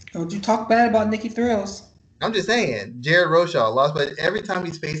KO. Don't you talk bad about Nicky Thrills. I'm just saying, Jared Roshaw lost, but every time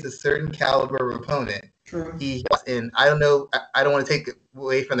he's faced a certain caliber of opponent, True. He lost. And I don't know, I don't want to take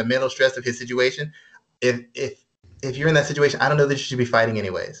away from the mental stress of his situation. If you're in that situation, I don't know that you should be fighting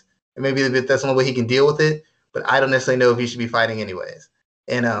anyways. And maybe that's the only way he can deal with it, but I don't necessarily know if he should be fighting anyways.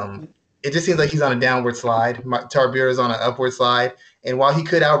 And it just seems like he's on a downward slide. Tybura is on an upward slide. And while he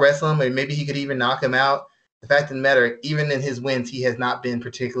could out-wrestle him, and maybe he could even knock him out, the fact of the matter, even in his wins, he has not been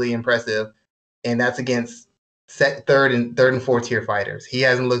particularly impressive. And that's against third and fourth tier fighters. He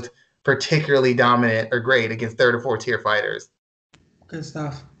hasn't looked particularly dominant or great against third or fourth tier fighters. Good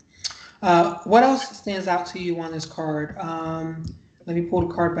stuff. What else stands out to you on this card? Let me pull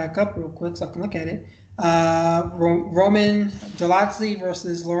the card back up real quick so I can look at it. Roman Dolidze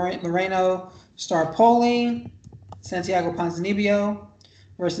versus Loreno Starpoli. Santiago Ponzinibbio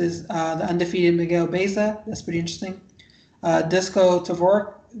versus the undefeated Miguel Beza. That's pretty interesting. Dusko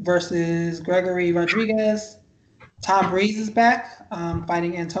versus Gregory Rodriguez. Tom Breeze is back,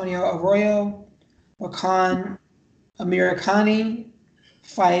 fighting Antonio Arroyo. Wakan Amirkhani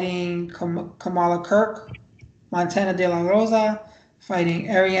fighting Kamala Kirk. Montana De La Rosa fighting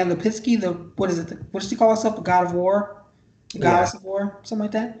Ariane Lipinski. What is it? What does she call herself? The God of War, the Yeah. Goddess of War, something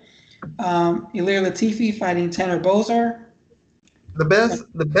like that. Ilir Latifi fighting Tanner Bozer.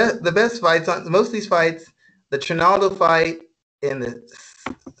 The best fights on most of these fights. The Trinaldo fight and the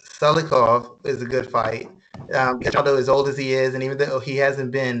Salikov is a good fight. Trinaldo, as old as he is, and even though he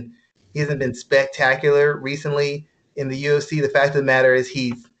hasn't been spectacular recently in the UFC, the fact of the matter is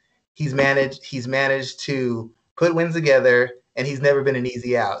he's managed to put wins together, and he's never been an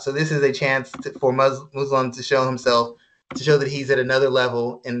easy out. So this is a chance for Muslim to show himself, to show that he's at another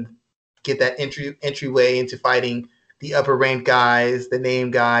level and get that entryway into fighting the upper ranked guys, the name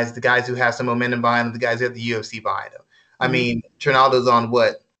guys, the guys who have some momentum behind them, the guys who have the UFC behind them. I mean, Trinaldo's on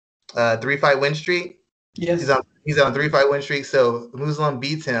what, 3-fight win streak? Yes. He's on 3-fight win streak. So Muslim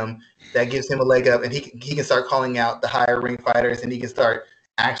beats him. That gives him a leg up, and he can start calling out the higher ranked fighters, and he can start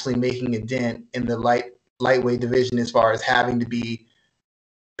actually making a dent in the lightweight division as far as having to be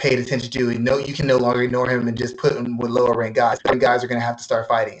paid attention to. You can no longer ignore him and just put him with lower ranked guys. Guys are going to have to start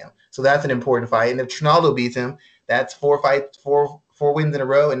fighting him. So that's an important fight. And if Trinaldo beats him, that's four wins in a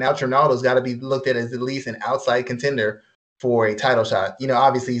row, and now Trinaldo's got to be looked at as at least an outside contender for a title shot.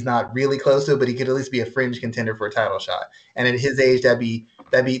 Obviously he's not really close to it, but he could at least be a fringe contender for a title shot. And at his age,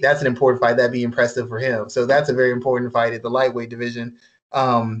 that's an important fight. That'd be impressive for him. So that's a very important fight at the lightweight division.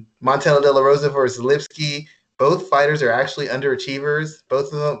 Montana De La Rosa versus Lipski. Both fighters are actually underachievers.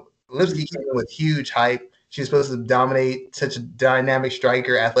 Both of them. Lipski came in with huge hype. She was supposed to dominate, such a dynamic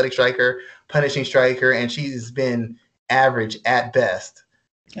striker, athletic striker, punishing striker, and she's been average at best.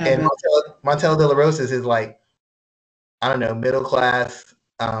 And Montana De La Rosa is like, I don't know, middle class.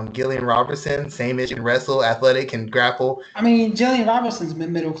 Gillian Robertson, same-ish, can wrestle, athletic, and grapple. I mean, Gillian Robertson's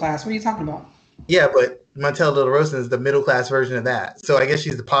middle class. What are you talking about? Yeah, but Montana De La Rosa is the middle class version of that. So I guess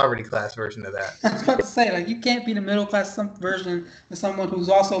she's the poverty class version of that. I was about to say, you can't be the middle class version of someone who's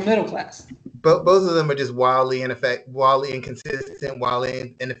also middle class. Both of them are just wildly inconsistent,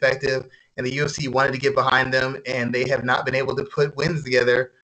 wildly ineffective, and the UFC wanted to get behind them, and they have not been able to put wins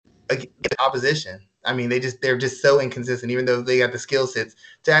together against opposition. I mean, they're just so inconsistent, even though they got the skill sets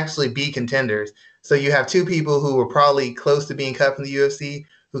to actually be contenders. So you have two people who were probably close to being cut from the UFC,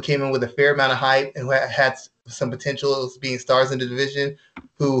 who came in with a fair amount of hype and who had some potential as being stars in the division,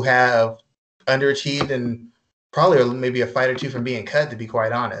 who have underachieved and probably are maybe a fight or two from being cut, to be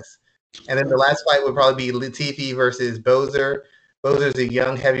quite honest. And then the last fight would probably be Latifi versus Bozer. Bozer's a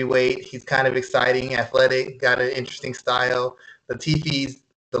young heavyweight. He's kind of exciting, athletic, got an interesting style. Latifi's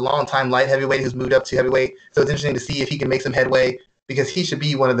the long-time light heavyweight who's moved up to heavyweight. So it's interesting to see if he can make some headway, because he should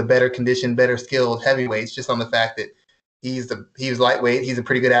be one of the better conditioned, better skilled heavyweights, just on the fact that he was lightweight. He's a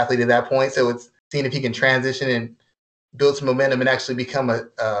pretty good athlete at that point. So it's seeing if he can transition and build some momentum and actually become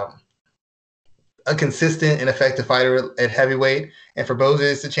a consistent and effective fighter at heavyweight. And for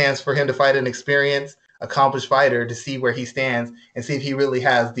Bozer, it's a chance for him to fight an experienced, accomplished fighter to see where he stands and see if he really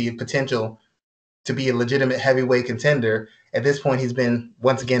has the potential to be a legitimate heavyweight contender. At this point, he's been,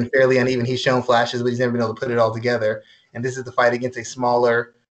 once again, fairly uneven. He's shown flashes, but he's never been able to put it all together. And this is the fight against a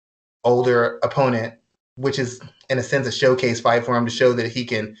smaller, older opponent, which is, in a sense, a showcase fight for him to show that he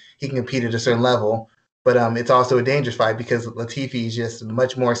can compete at a certain level. But it's also a dangerous fight because Latifi is just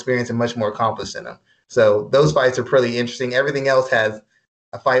much more experienced and much more accomplished than him. So those fights are pretty interesting. Everything else has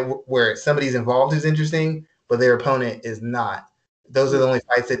a fight where somebody's involved who's interesting, but their opponent is not. Those are the only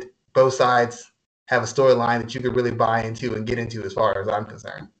fights that both sides have a storyline that you could really buy into and get into, as far as I'm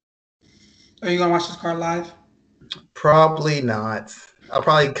concerned. Are you gonna watch this card live? Probably not. I'll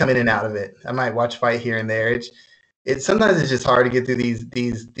probably come in and out of it. I might watch a fight here and there. It's sometimes it's just hard to get through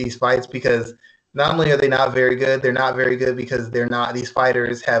these fights, because not only are they not very good, they're not very good because they're not. These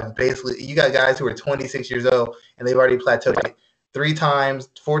fighters have basically, you got guys who are 26 years old and they've already plateaued like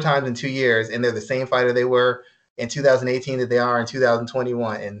 4 times in 2 years, and they're the same fighter they were in 2018 that they are in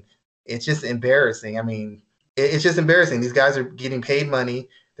 2021, and it's just embarrassing. I mean, it's just embarrassing. These guys are getting paid money.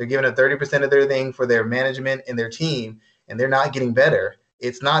 They're giving up 30% of their thing for their management and their team, and they're not getting better.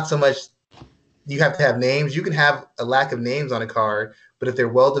 It's not so much you have to have names. You can have a lack of names on a card, but if they're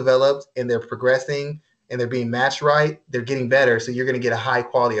well developed and they're progressing and they're being matched right, they're getting better. So you're going to get a high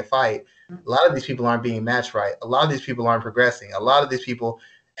quality of fight. A lot of these people aren't being matched right. A lot of these people aren't progressing. A lot of these people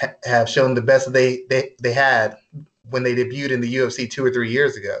have shown the best that they had when they debuted in the UFC 2 or 3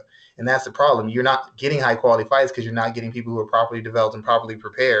 years ago. And that's the problem. You're not getting high quality fights because you're not getting people who are properly developed and properly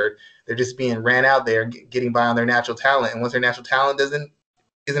prepared. They're just being ran out there, getting by on their natural talent. And once their natural talent doesn't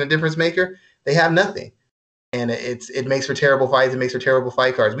isn't a difference maker, they have nothing. And it makes for terrible fights. It makes for terrible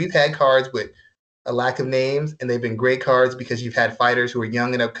fight cards. We've had cards with a lack of names, and they've been great cards because you've had fighters who are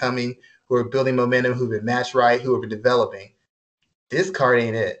young and upcoming, who are building momentum, who've been matched right, who have been developing. This card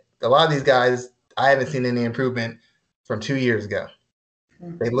ain't it. A lot of these guys, I haven't seen any improvement from 2 years ago.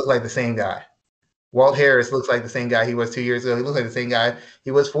 They look like the same guy. Walt Harris looks like the same guy he was 2 years ago. He looks like the same guy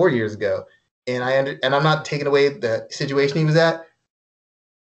he was 4 years ago. And I'm not taking away the situation he was at,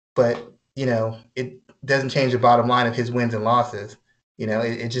 but it doesn't change the bottom line of his wins and losses.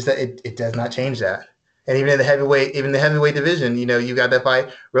 It does not change that. And even in the heavyweight division, you got that fight.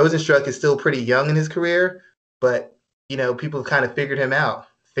 Rosenstruck is still pretty young in his career, but people kind of figured him out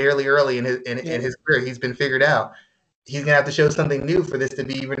fairly early in his career. He's been figured out. He's gonna have to show something new for this to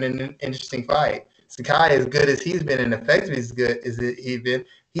be even an interesting fight. Sakai, as good as he's been and effective as good as he's been,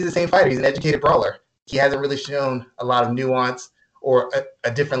 he's the same fighter. He's an educated brawler. He hasn't really shown a lot of nuance or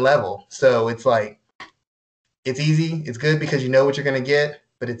a different level. So it's like, it's easy. It's good because you know what you're going to get,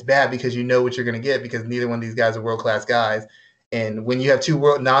 but it's bad because you know what you're going to get because neither one of these guys are world-class guys. And when you have two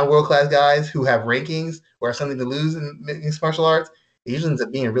non-world-class guys who have rankings or have something to lose in mixed martial arts, it usually ends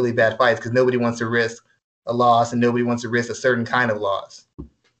up being really bad fights because nobody wants to risk a loss and nobody wants to risk a certain kind of loss.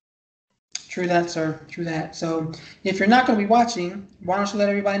 True that, sir. True that. So if you're not going to be watching, why don't you let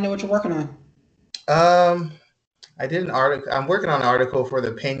everybody know what you're working on? I did an article. I'm working on an article for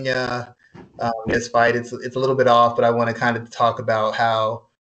the Pena this fight. It's a little bit off, but I want to kind of talk about how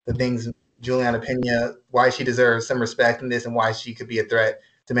the things Juliana Pena, why she deserves some respect in this and why she could be a threat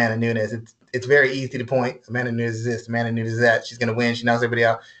to Amanda Nunes. It's very easy to point Amanda Nunes is this, Amanda Nunes is that. She's going to win. She knocks everybody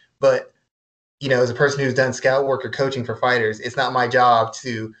out. But, as a person who's done scout work or coaching for fighters, it's not my job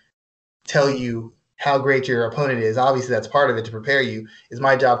to tell you how great your opponent is. Obviously, that's part of it to prepare you. It's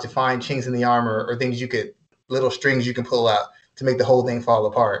my job to find chinks in the armor or things little strings you can pull out to make the whole thing fall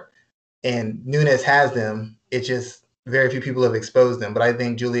apart. And Nunes has them. It's just very few people have exposed them. But I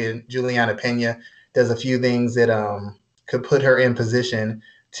think Juliana Pena does a few things that could put her in position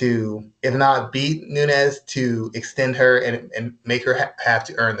to, if not beat Nunes, to extend her and make her have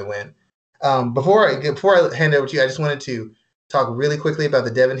to earn the win. Before I hand it over to you, I just wanted to talk really quickly about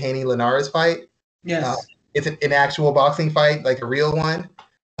the Devin Haney-Linares fight. Yes. It's an actual boxing fight, like a real one.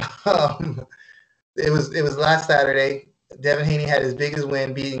 It was last Saturday. Devin Haney had his biggest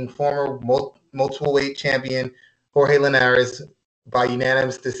win, beating former multiple weight champion Jorge Linares by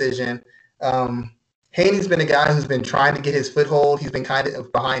unanimous decision. Haney's been a guy who's been trying to get his foothold. He's been kind of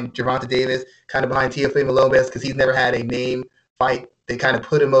behind Gervonta Davis, kind of behind Teofimo Lopez, because he's never had a name fight. They kind of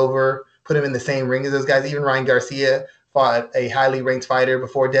put him in the same ring as those guys. Even Ryan Garcia fought a highly ranked fighter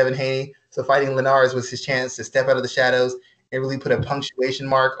before Devin Haney. So fighting Linares was his chance to step out of the shadows and really put a punctuation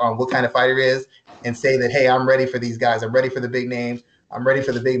mark on what kind of fighter he is and say that, hey, I'm ready for these guys. I'm ready for the big names. I'm ready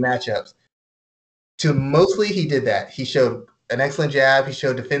for the big matchups. Mostly he did that. He showed an excellent jab. He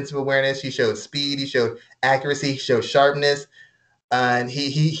showed defensive awareness. He showed speed. He showed accuracy. He showed sharpness. And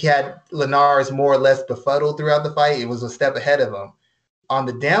he had Linares more or less befuddled throughout the fight. It was a step ahead of him. On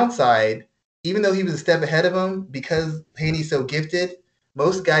the downside, even though he was a step ahead of him, because Haney's so gifted,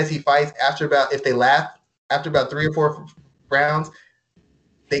 most guys he fights after about 3 or 4 rounds,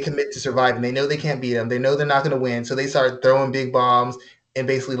 they commit to surviving. They know they can't beat him. They know they're not going to win. So they start throwing big bombs and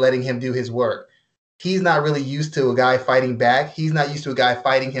basically letting him do his work. He's not really used to a guy fighting back. He's not used to a guy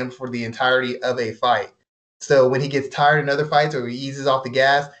fighting him for the entirety of a fight. So when he gets tired in other fights or he eases off the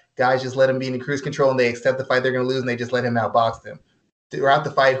gas, guys just let him be in cruise control and they accept the fight they're going to lose and they just let him outbox them. Throughout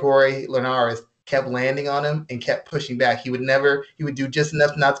the fight, Jorge Linares kept landing on him and kept pushing back. He would do just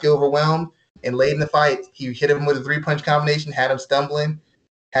enough not to get overwhelmed. And late in the fight, he hit him with a 3-punch combination, had him stumbling,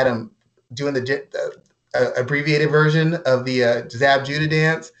 had him doing the abbreviated version of the Zab Judah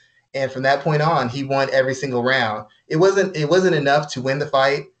dance. And from that point on, he won every single round. It wasn't enough to win the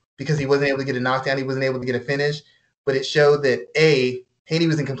fight because he wasn't able to get a knockdown. He wasn't able to get a finish. But it showed that, A, Haney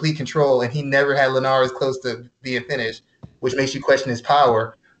was in complete control, and he never had Linares close to being finished, which makes you question his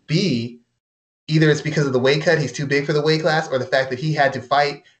power. B, either it's because of the weight cut, he's too big for the weight class, or the fact that he had to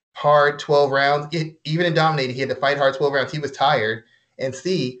fight hard 12 rounds. Even in dominating, he had to fight hard 12 rounds. He was tired. And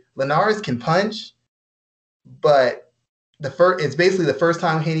C, Linares can punch, but it's basically the first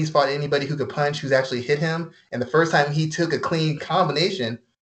time Haney's fought anybody who could punch who's actually hit him. And the first time he took a clean combination,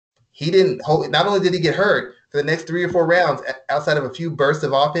 he didn't hold. Not only did he get hurt, for the next 3 or 4 rounds, outside of a few bursts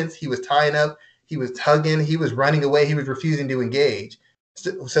of offense, he was tying up, he was tugging, he was running away, he was refusing to engage.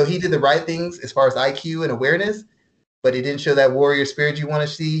 So he did the right things as far as IQ and awareness, but he didn't show that warrior spirit you want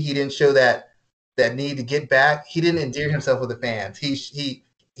to see. He didn't show that need to get back. He didn't endear himself with the fans. He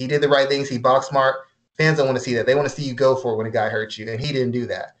did the right things. He boxed smart. Fans don't want to see that. They want to see you go for it when a guy hurts you, and he didn't do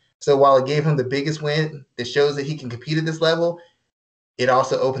that. So while it gave him the biggest win that shows that he can compete at this level, it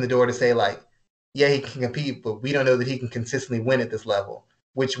also opened the door to say, like, yeah, he can compete, but we don't know that he can consistently win at this level,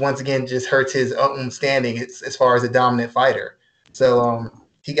 which once again just hurts his standing as far as a dominant fighter. So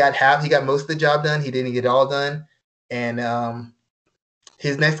he got most of the job done. He didn't get it all done, and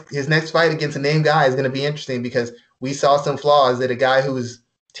his next fight against a named guy is going to be interesting because we saw some flaws that a guy who's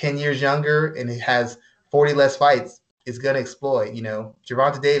 10 years younger and has 40 less fights is going to exploit. You know,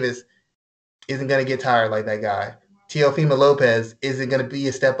 Gervonta Davis isn't going to get tired like that guy. Teofimo Lopez isn't going to be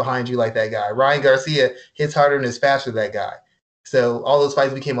a step behind you like that guy. Ryan Garcia hits harder and is faster than that guy. So all those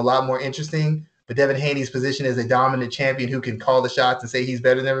fights became a lot more interesting. But Devin Haney's position as a dominant champion who can call the shots and say he's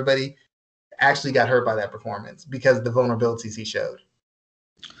better than everybody actually got hurt by that performance because of the vulnerabilities he showed.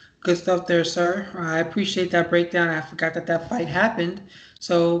 Good stuff there, sir. I appreciate that breakdown. I forgot that fight happened.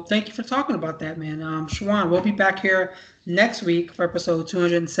 So thank you for talking about that, man. Shawan, we'll be back here next week for episode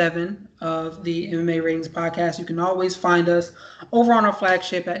 207 of the MMA Ratings Podcast. You can always find us over on our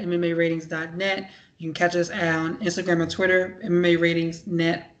flagship at MMAratings.net. You can catch us on Instagram and Twitter, MMA Ratings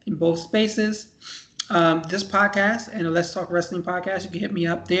Net in both spaces. This podcast and the Let's Talk Wrestling podcast, you can hit me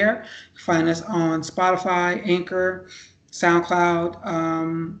up there. You can find us on Spotify, Anchor,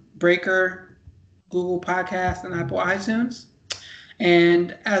 SoundCloud, Breaker, Google Podcasts, and Apple iTunes.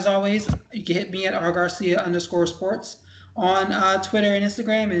 And as always, you can hit me at rgarcia_sports on Twitter and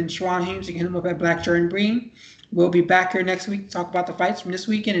Instagram. And Shawan Humes, you can hit him up at Black Jordan Breen. We'll be back here next week to talk about the fights from this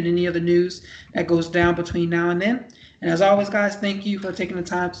weekend and any other news that goes down between now and then. And as always, guys, thank you for taking the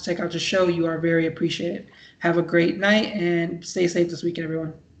time to check out the show. You are very appreciated. Have a great night and stay safe this weekend,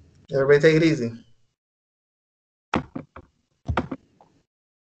 everyone. Everybody take it easy.